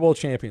Super Bowl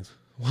champions.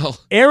 Well,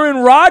 Aaron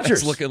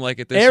Rodgers. It's looking like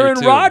it this year,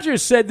 Aaron too.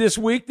 Rodgers said this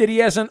week that he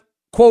has an,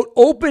 quote,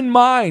 open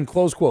mind,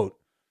 close quote,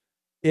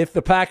 if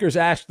the Packers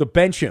asked to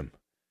bench him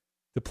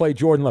to play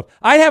Jordan Love.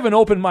 I'd have an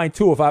open mind,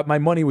 too, if my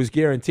money was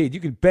guaranteed. You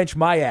can bench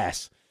my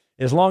ass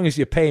as long as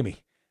you pay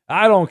me.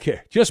 I don't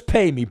care. Just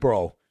pay me,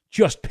 bro.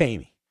 Just pay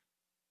me.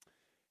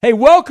 Hey,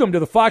 welcome to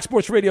the Fox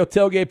Sports Radio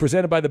Tailgate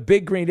presented by the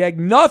Big Green Egg.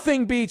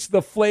 Nothing beats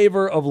the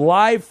flavor of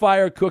live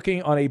fire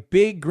cooking on a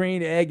Big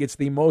Green Egg. It's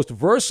the most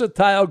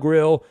versatile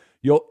grill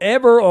you'll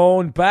ever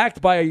own,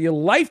 backed by a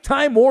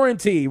lifetime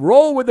warranty.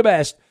 Roll with the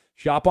best.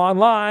 Shop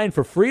online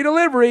for free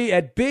delivery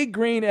at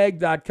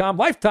BigGreenEgg.com.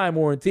 Lifetime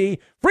warranty,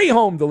 free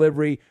home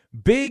delivery,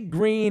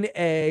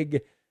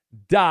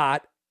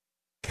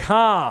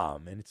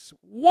 BigGreenEgg.com. And it's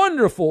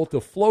wonderful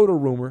to float a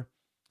rumor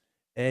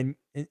and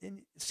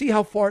see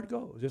how far it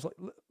goes. Just like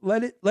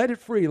let it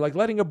free, like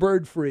letting a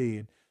bird free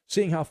and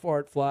seeing how far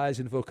it flies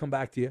and if it'll come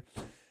back to you.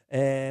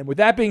 And with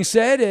that being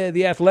said,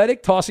 The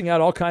Athletic tossing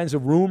out all kinds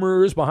of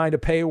rumors behind a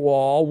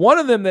paywall. One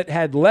of them that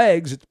had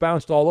legs, it's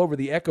bounced all over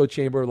the echo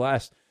chamber the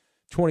last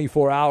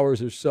 24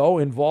 hours or so,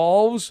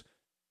 involves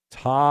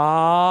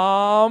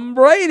Tom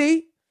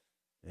Brady.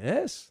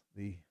 Yes,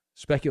 the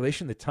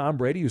speculation that Tom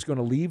Brady was going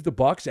to leave the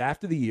Bucs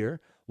after the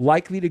year,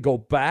 likely to go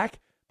back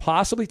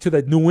possibly to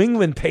the New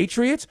England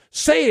Patriots.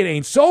 Say it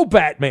ain't so,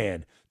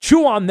 Batman.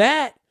 Chew on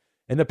that.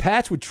 And the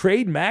Pats would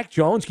trade Mac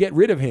Jones, get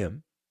rid of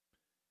him,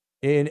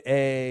 in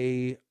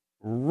a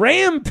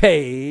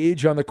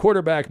rampage on the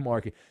quarterback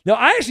market. Now,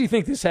 I actually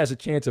think this has a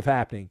chance of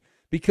happening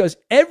because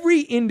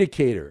every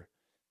indicator,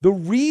 the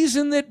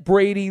reason that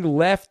Brady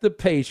left the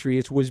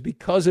Patriots was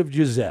because of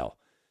Giselle.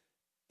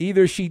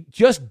 Either she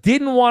just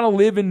didn't want to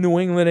live in New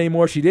England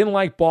anymore. She didn't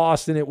like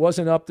Boston. It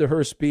wasn't up to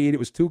her speed. It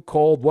was too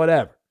cold,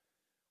 whatever.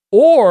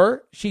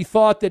 Or she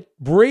thought that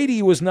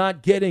Brady was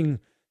not getting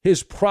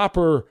his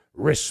proper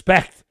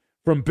respect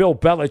from Bill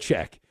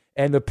Belichick.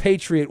 and the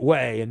Patriot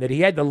way, and that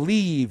he had to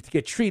leave to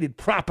get treated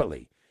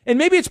properly. And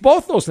maybe it's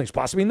both those things,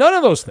 possibly none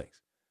of those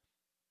things.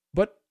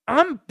 But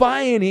I'm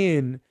buying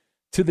in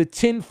to the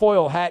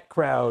tinfoil hat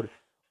crowd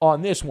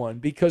on this one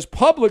because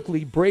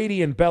publicly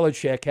Brady and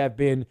Belichick have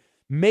been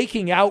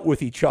making out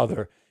with each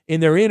other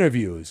in their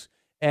interviews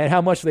and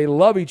how much they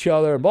love each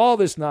other and all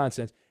this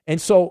nonsense.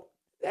 And so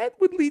that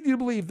would lead you to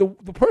believe the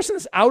person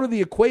that's out of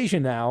the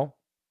equation now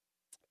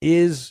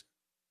is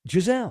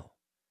Giselle.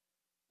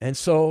 And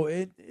so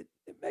it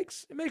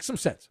makes some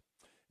sense.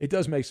 It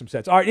does make some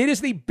sense. All right, it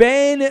is the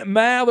Ben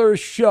Maller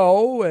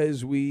Show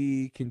as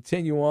we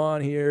continue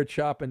on here,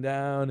 chopping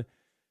down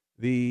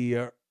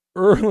the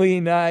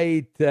early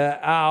night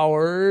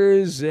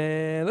hours.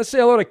 And let's say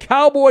hello to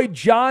Cowboy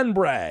John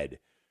Brad,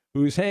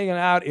 who's hanging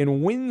out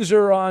in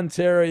Windsor,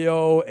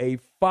 Ontario, a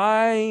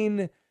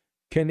fine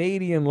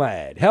Canadian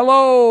lad.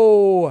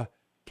 Hello,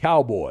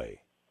 Cowboy.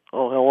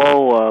 Oh,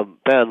 hello,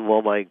 Ben.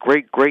 Well, my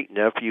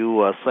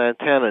great-great-nephew,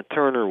 Santana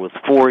Turner, was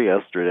 4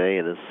 yesterday,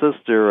 and his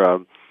sister,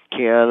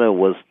 Kiana,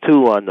 was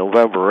 2 on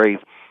November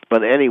 8th.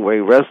 But anyway,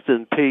 rest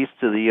in peace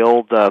to the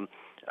old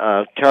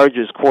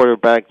Chargers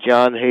quarterback,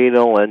 John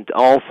Hadle, and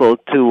also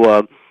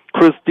to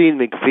Christine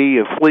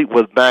McVie of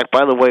Fleetwood Mac.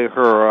 By the way,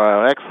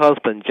 her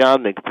ex-husband,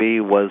 John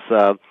McVie, was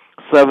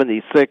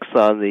 76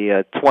 on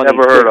the 26th.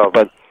 Never heard of him.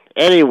 But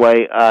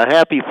anyway,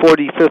 happy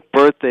 45th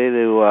birthday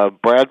to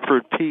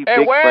Bradford P. Hey,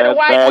 Big where Brad are the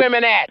white Bad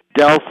women at?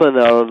 Delson,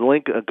 a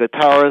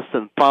guitarist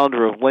and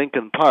founder of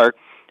Linkin Park.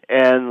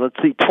 And let's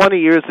see, 20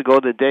 years ago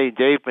today,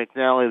 Dave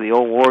McNally, the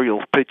old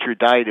Orioles pitcher,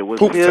 died. It was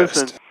his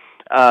and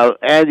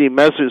Andy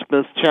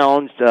Messersmith's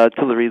challenge to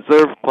the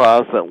reserve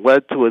clause that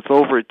led to its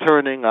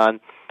overturning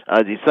on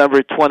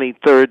December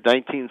 23rd,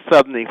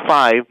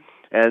 1975.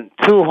 And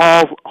 2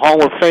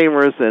 Hall of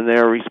Famers in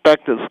their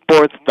respective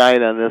sports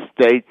died on this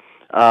date.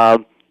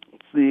 Bobby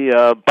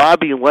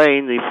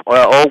Lane, the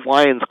old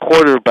Lions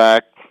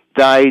quarterback,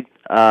 died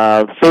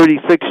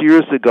 36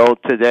 years ago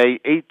today,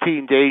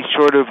 18 days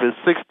short of his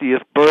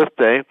 60th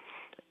birthday.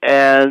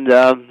 And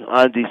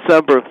on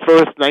December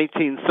 1st,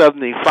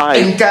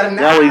 1975,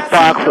 Nellie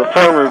Fox, a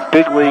former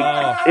big league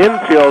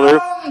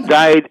infielder,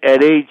 died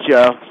at age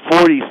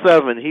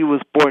 47. He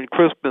was born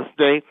Christmas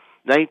Day,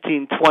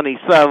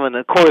 1927.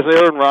 Of course,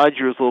 Aaron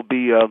Rodgers will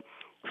be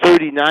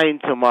 39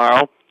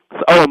 tomorrow.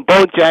 Oh, and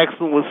Bo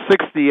Jackson was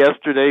 60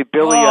 yesterday.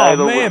 Billy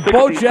Idol was 67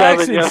 Bo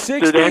Jackson,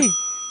 yesterday. 60?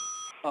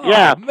 Oh,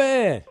 yeah,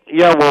 man.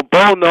 Yeah, well,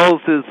 Bo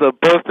knows his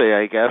birthday,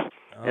 I guess.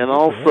 And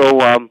also,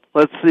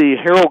 let's see,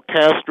 Harold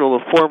Castro,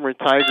 the former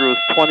Tiger, was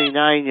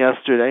 29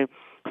 yesterday.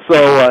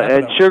 So,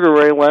 and Sugar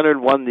Ray Leonard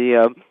won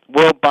the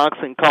World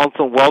Boxing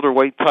Council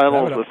welterweight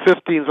title, the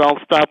 15-round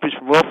stoppage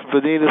from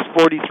Wilfred Vadenas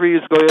 43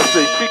 years ago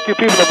yesterday. Speak to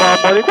people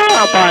about money. Go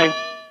on, bye.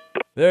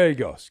 There he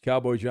goes,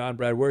 Cowboy John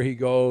Brad. Where he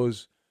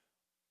goes,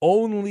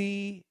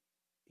 only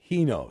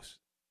he knows.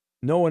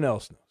 No one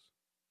else knows.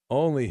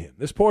 Only him.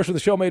 This portion of the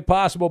show made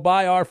possible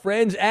by our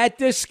friends at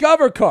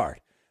Discover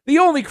Card, the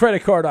only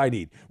credit card I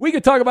need. We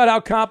could talk about how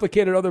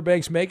complicated other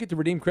banks make it to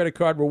redeem credit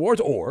card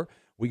rewards, or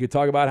we could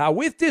talk about how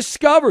with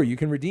Discover you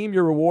can redeem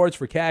your rewards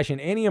for cash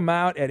in any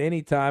amount at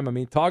any time. I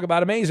mean, talk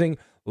about amazing.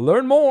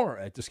 Learn more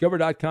at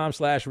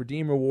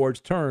discover.com/redeem rewards.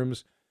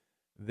 Terms,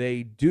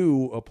 they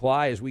do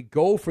apply. As we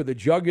go for the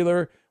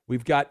jugular,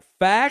 we've got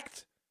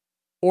fact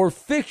or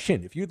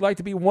fiction. If you'd like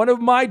to be one of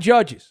my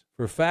judges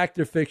for fact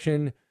or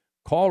fiction,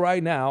 call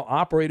right now.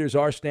 Operators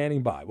are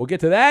standing by. We'll get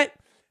to that,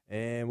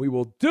 and we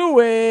will do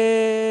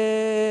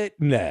it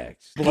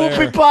next.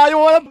 Boopy pie, you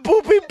want a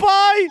boopy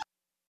pie?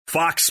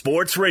 Fox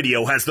Sports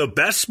Radio has the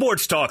best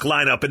sports talk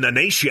lineup in the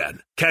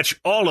nation. Catch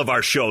all of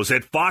our shows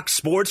at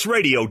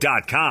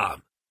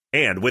foxsportsradio.com.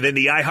 And within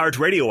the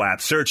iHeartRadio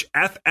app, search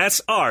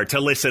FSR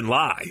to listen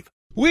live.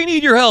 We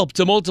need your help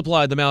to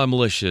multiply the Maller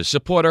Militia.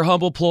 Support our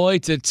humble ploy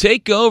to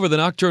take over the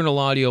nocturnal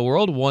audio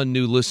world, one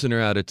new listener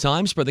at a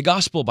time. Spread the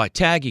gospel by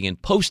tagging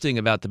and posting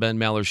about the Ben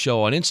Maller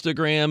Show on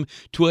Instagram,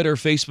 Twitter,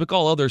 Facebook,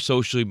 all other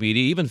social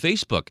media, even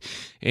Facebook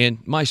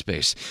and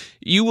MySpace.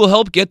 You will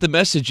help get the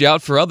message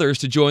out for others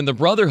to join the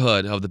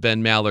brotherhood of the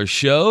Ben Maller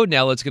Show.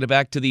 Now let's get it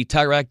back to the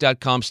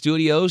TireRack.com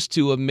studios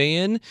to a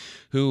man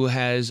who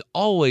has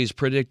always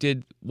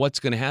predicted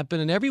what's going to happen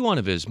in every one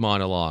of his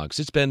monologues.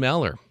 It's Ben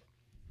Maller.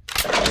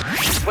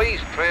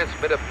 Please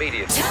transmit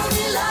immediately. Tell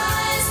me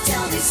lies,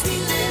 tell me sweet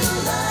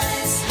little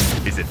lies.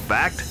 Is it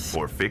fact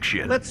or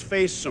fiction? Let's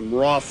face some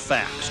raw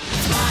facts.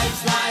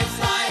 Lies, lies,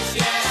 lies,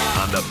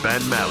 yeah. On the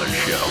Ben Maller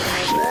Show.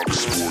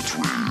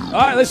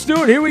 All right, let's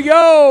do it. Here we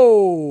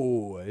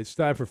go. It's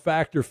time for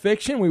Fact or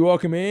Fiction. We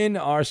welcome in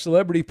our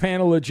celebrity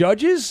panel of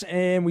judges,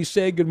 and we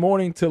say good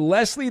morning to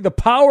Leslie, the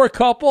power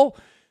couple.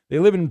 They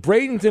live in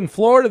Bradenton,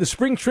 Florida, the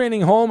spring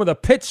training home of the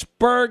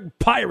Pittsburgh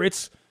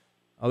Pirates.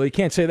 Although you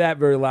can't say that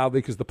very loudly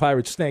because the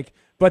Pirates stink.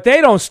 But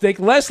they don't stink.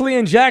 Leslie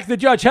and Jack the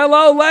Judge.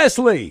 Hello,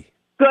 Leslie.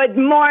 Good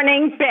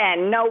morning,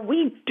 Ben. No,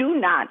 we do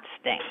not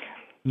stink.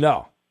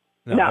 No.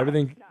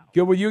 Everything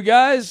good with you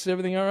guys?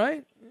 Everything all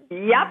right?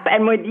 Yep,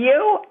 and with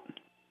you?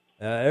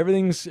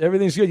 Everything's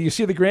good. You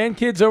see the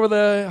grandkids over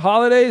the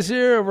holidays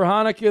here, over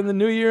Hanukkah and the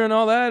New Year and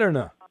all that, or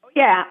no? Oh,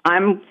 yeah,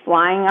 I'm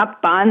flying up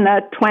on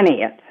the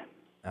 20th.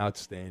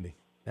 Outstanding.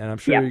 And I'm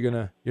sure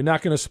you're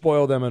not gonna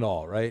spoil them at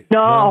all, right?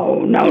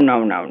 No.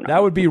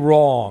 That would be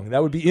wrong.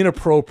 That would be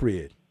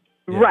inappropriate.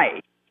 Yeah.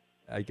 Right.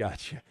 I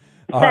got you.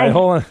 All right,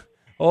 hold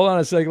on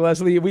a second,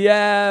 Leslie. We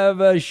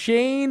have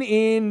Shane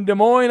in Des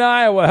Moines,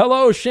 Iowa.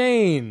 Hello,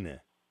 Shane.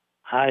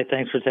 Hi,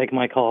 thanks for taking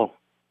my call.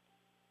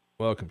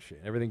 Welcome, Shane.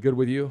 Everything good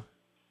with you?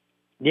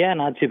 Yeah,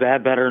 not too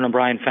bad. Better than a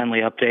Brian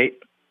Fenley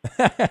update.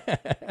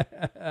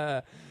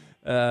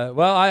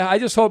 Well, I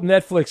just hope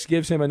Netflix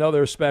gives him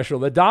another special.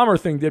 The Dahmer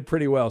thing did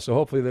pretty well, so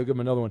hopefully they'll give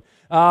him another one.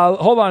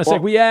 Hold on a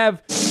sec. We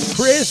have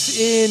Chris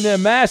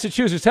in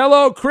Massachusetts.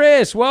 Hello,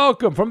 Chris.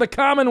 Welcome from the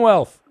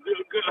Commonwealth.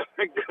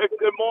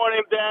 Good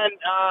morning, Ben.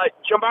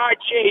 Jamar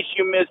Chase,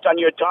 you missed on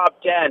your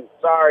top 10.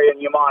 Sorry, in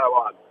your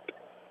monologue.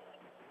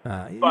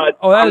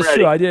 That is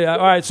true. I did. All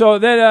right, so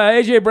then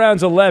A.J.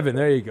 Brown's 11.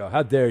 There you go.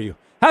 How dare you?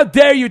 How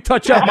dare you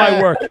touch up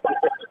my work?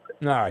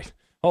 All right.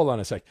 Hold on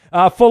a sec.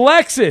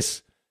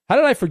 Philexis. How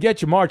did I forget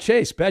Jamar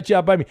Chase? Bad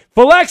job by me.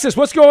 Philexis,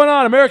 what's going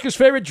on? America's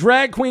favorite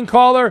drag queen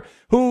caller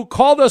who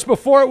called us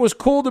before it was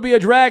cool to be a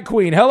drag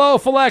queen. Hello,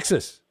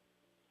 Philexis.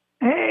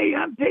 Hey,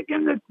 I'm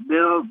picking the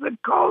Bills, the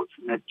Colts,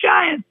 and the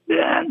Giants,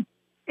 Ben.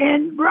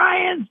 And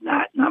Brian's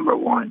not number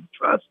one.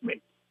 Trust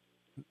me.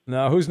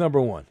 No, who's number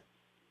one?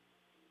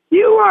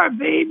 You are,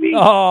 baby.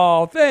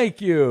 Oh,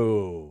 thank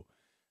you.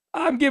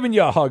 I'm giving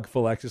you a hug,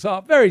 Philexis.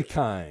 Oh, very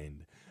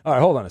kind. All right,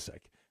 hold on a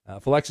sec.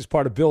 Philexis is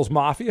part of Bill's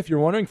Mafia, if you're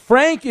wondering.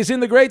 Frank is in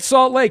the Great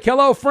Salt Lake.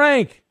 Hello,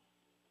 Frank.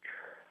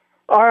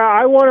 All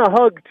right, I want a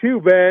hug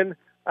too, Ben.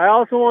 I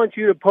also want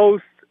you to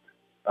post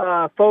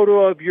a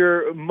photo of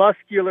your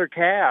muscular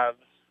calves.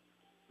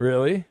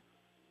 Really?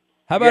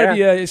 How about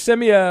if you send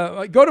me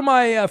go to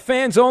my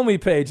fans only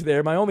page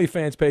there, my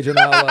OnlyFans page, and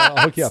I'll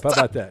hook you up. How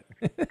about that?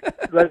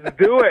 Let's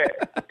do it.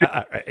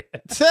 All right.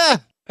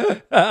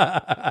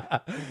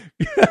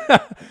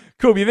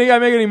 Cool. You think I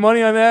make any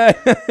money on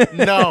that?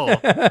 No.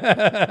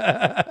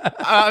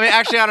 I mean,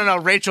 actually, I don't know.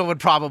 Rachel would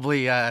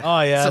probably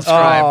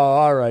subscribe. Oh,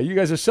 all right. You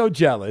guys are so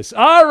jealous.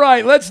 All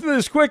right. Let's do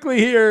this quickly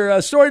here.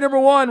 Story number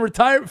one,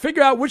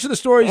 figure out which of the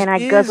stories And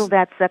I guzzled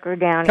that sucker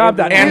down. Calm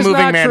down. And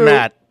Moving Man true.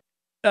 Matt.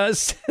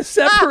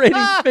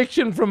 Separating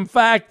fiction from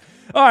fact.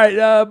 All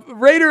right,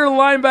 Raider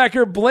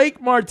linebacker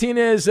Blake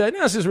Martinez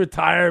announced his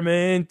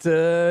retirement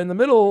in the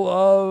middle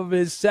of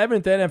his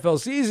 7th NFL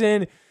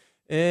season.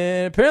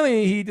 And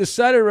apparently he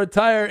decided to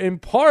retire in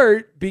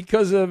part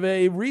because of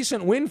a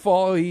recent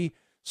windfall. He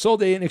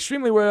sold an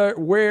extremely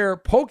rare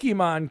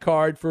Pokemon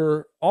card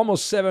for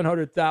almost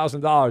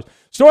 $700,000.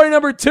 Story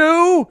number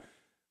two.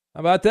 How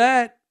about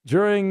that?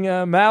 During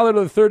Mallard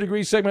of the Third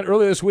Degree segment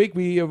earlier this week,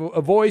 we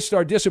voiced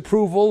our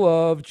disapproval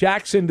of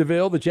Jackson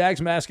DeVille, the Jags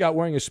mascot,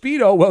 wearing a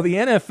Speedo. Well, the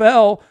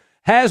NFL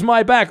has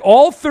my back.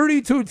 All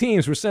 32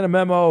 teams were sent a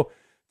memo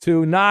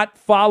to not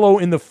follow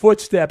in the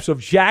footsteps of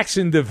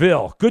Jackson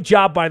DeVille. Good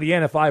job by the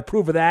NFL. I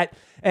approve of that.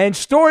 And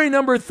story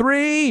number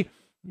three,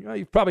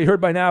 you've probably heard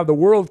by now, the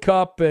World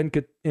Cup in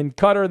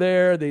Qatar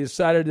there. They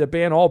decided to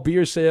ban all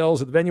beer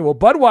sales at the venue. Well,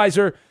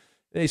 Budweiser,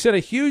 they said a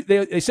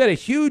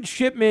huge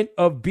shipment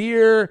of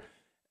beer,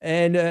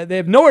 and they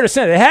have nowhere to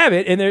send it. They have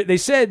it, and they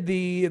said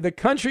the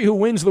country who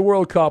wins the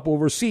World Cup will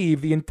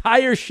receive the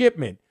entire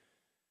shipment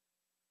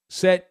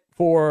set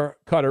for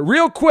Qatar.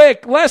 Real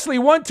quick, Leslie,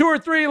 1, 2, or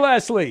 3,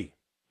 Leslie?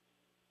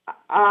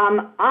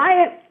 I'm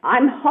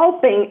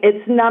hoping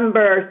it's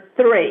number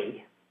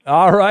 3.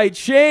 All right,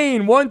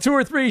 Shane, 1, 2,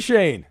 or 3,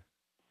 Shane?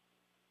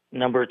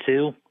 Number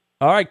 2.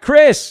 All right,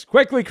 Chris,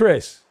 quickly,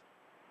 Chris.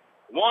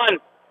 1.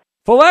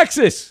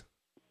 Philexis.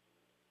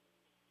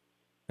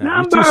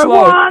 Number You're too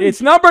slow. 1.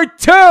 It's number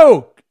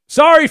 2.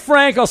 Sorry,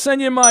 Frank. I'll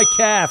send you my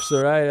calves,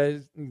 all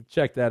right?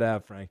 Check that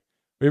out, Frank.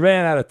 We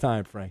ran out of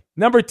time, Frank.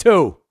 Number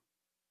 2.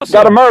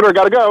 Got a murder.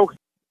 Got to go.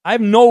 I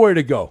have nowhere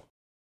to go.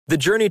 The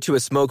journey to a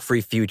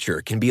smoke-free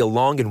future can be a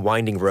long and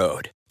winding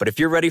road. But if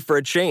you're ready for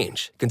a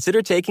change,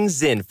 consider taking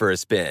Zyn for a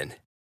spin.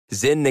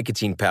 Zyn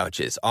nicotine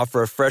pouches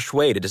offer a fresh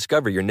way to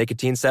discover your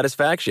nicotine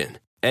satisfaction.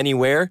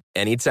 Anywhere,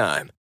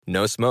 anytime.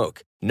 No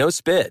smoke, no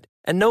spit,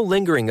 and no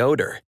lingering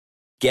odor.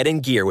 Get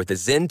in gear with the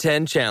Zyn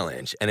 10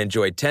 Challenge and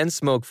enjoy 10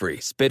 smoke-free,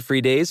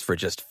 spit-free days for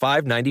just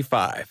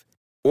 $5.95.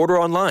 Order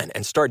online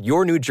and start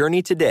your new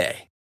journey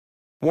today.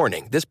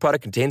 Warning, this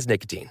product contains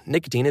nicotine.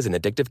 Nicotine is an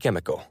addictive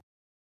chemical.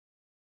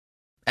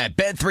 At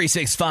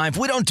Bet365,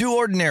 we don't do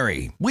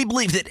ordinary. We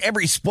believe that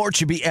every sport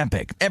should be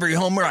epic. Every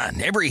home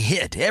run, every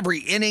hit, every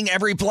inning,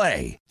 every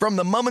play. From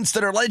the moments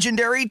that are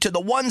legendary to the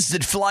ones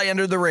that fly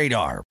under the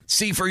radar.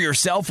 See for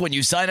yourself when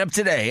you sign up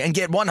today and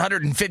get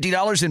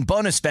 $150 in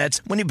bonus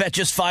bets when you bet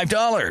just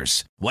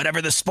 $5.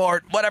 Whatever the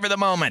sport, whatever the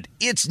moment,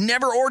 it's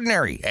never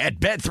ordinary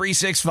at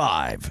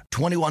Bet365.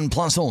 21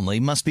 plus only.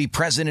 Must be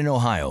present in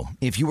Ohio.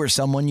 If you or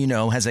someone you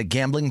know has a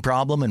gambling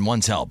problem and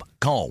wants help,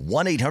 call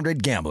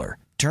 1-800-GAMBLER.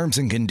 Terms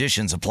and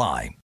conditions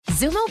apply.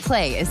 Xumo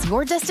Play is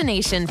your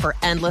destination for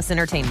endless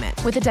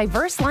entertainment. With a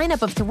diverse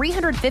lineup of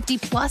 350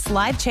 plus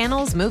live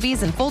channels,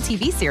 movies, and full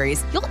TV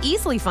series, you'll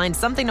easily find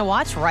something to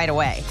watch right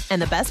away. And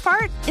the best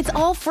part? It's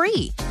all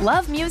free.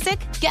 Love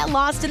music? Get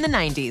lost in the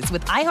 90s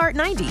with iHeart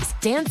 90s,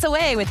 dance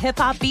away with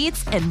hip-hop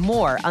beats, and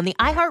more on the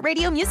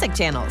iHeartRadio music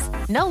channels.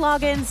 No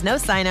logins, no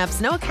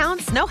signups, no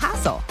accounts, no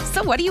hassle.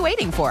 So what are you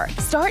waiting for?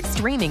 Start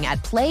streaming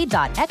at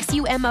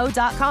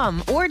play.xumo.com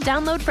or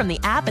download from the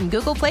app and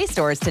Google Play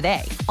stores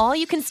today. All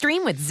you can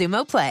stream with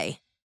Xumo Play.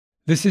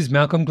 This is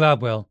Malcolm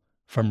Gladwell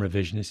from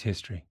Revisionist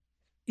History.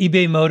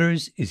 eBay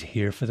Motors is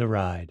here for the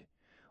ride.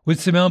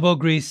 With some elbow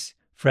grease,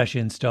 fresh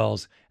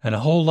installs, and a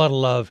whole lot of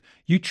love,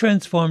 you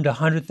transformed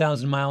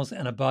 100,000 miles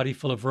and a body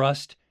full of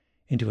rust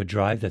into a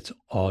drive that's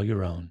all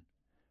your own.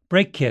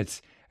 Brake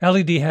kits,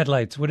 LED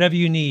headlights, whatever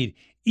you need,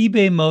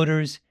 eBay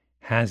Motors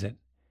has it.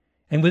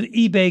 And with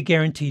eBay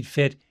Guaranteed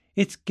Fit,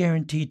 it's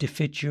guaranteed to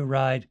fit your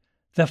ride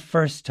the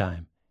first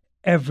time,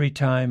 every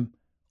time,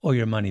 or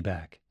your money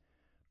back.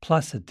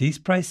 Plus, at these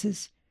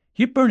prices,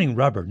 you're burning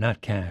rubber,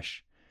 not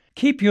cash.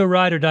 Keep your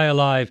ride or die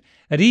alive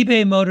at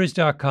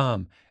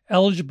ebaymotors.com.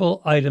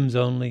 Eligible items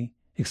only.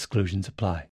 Exclusions apply.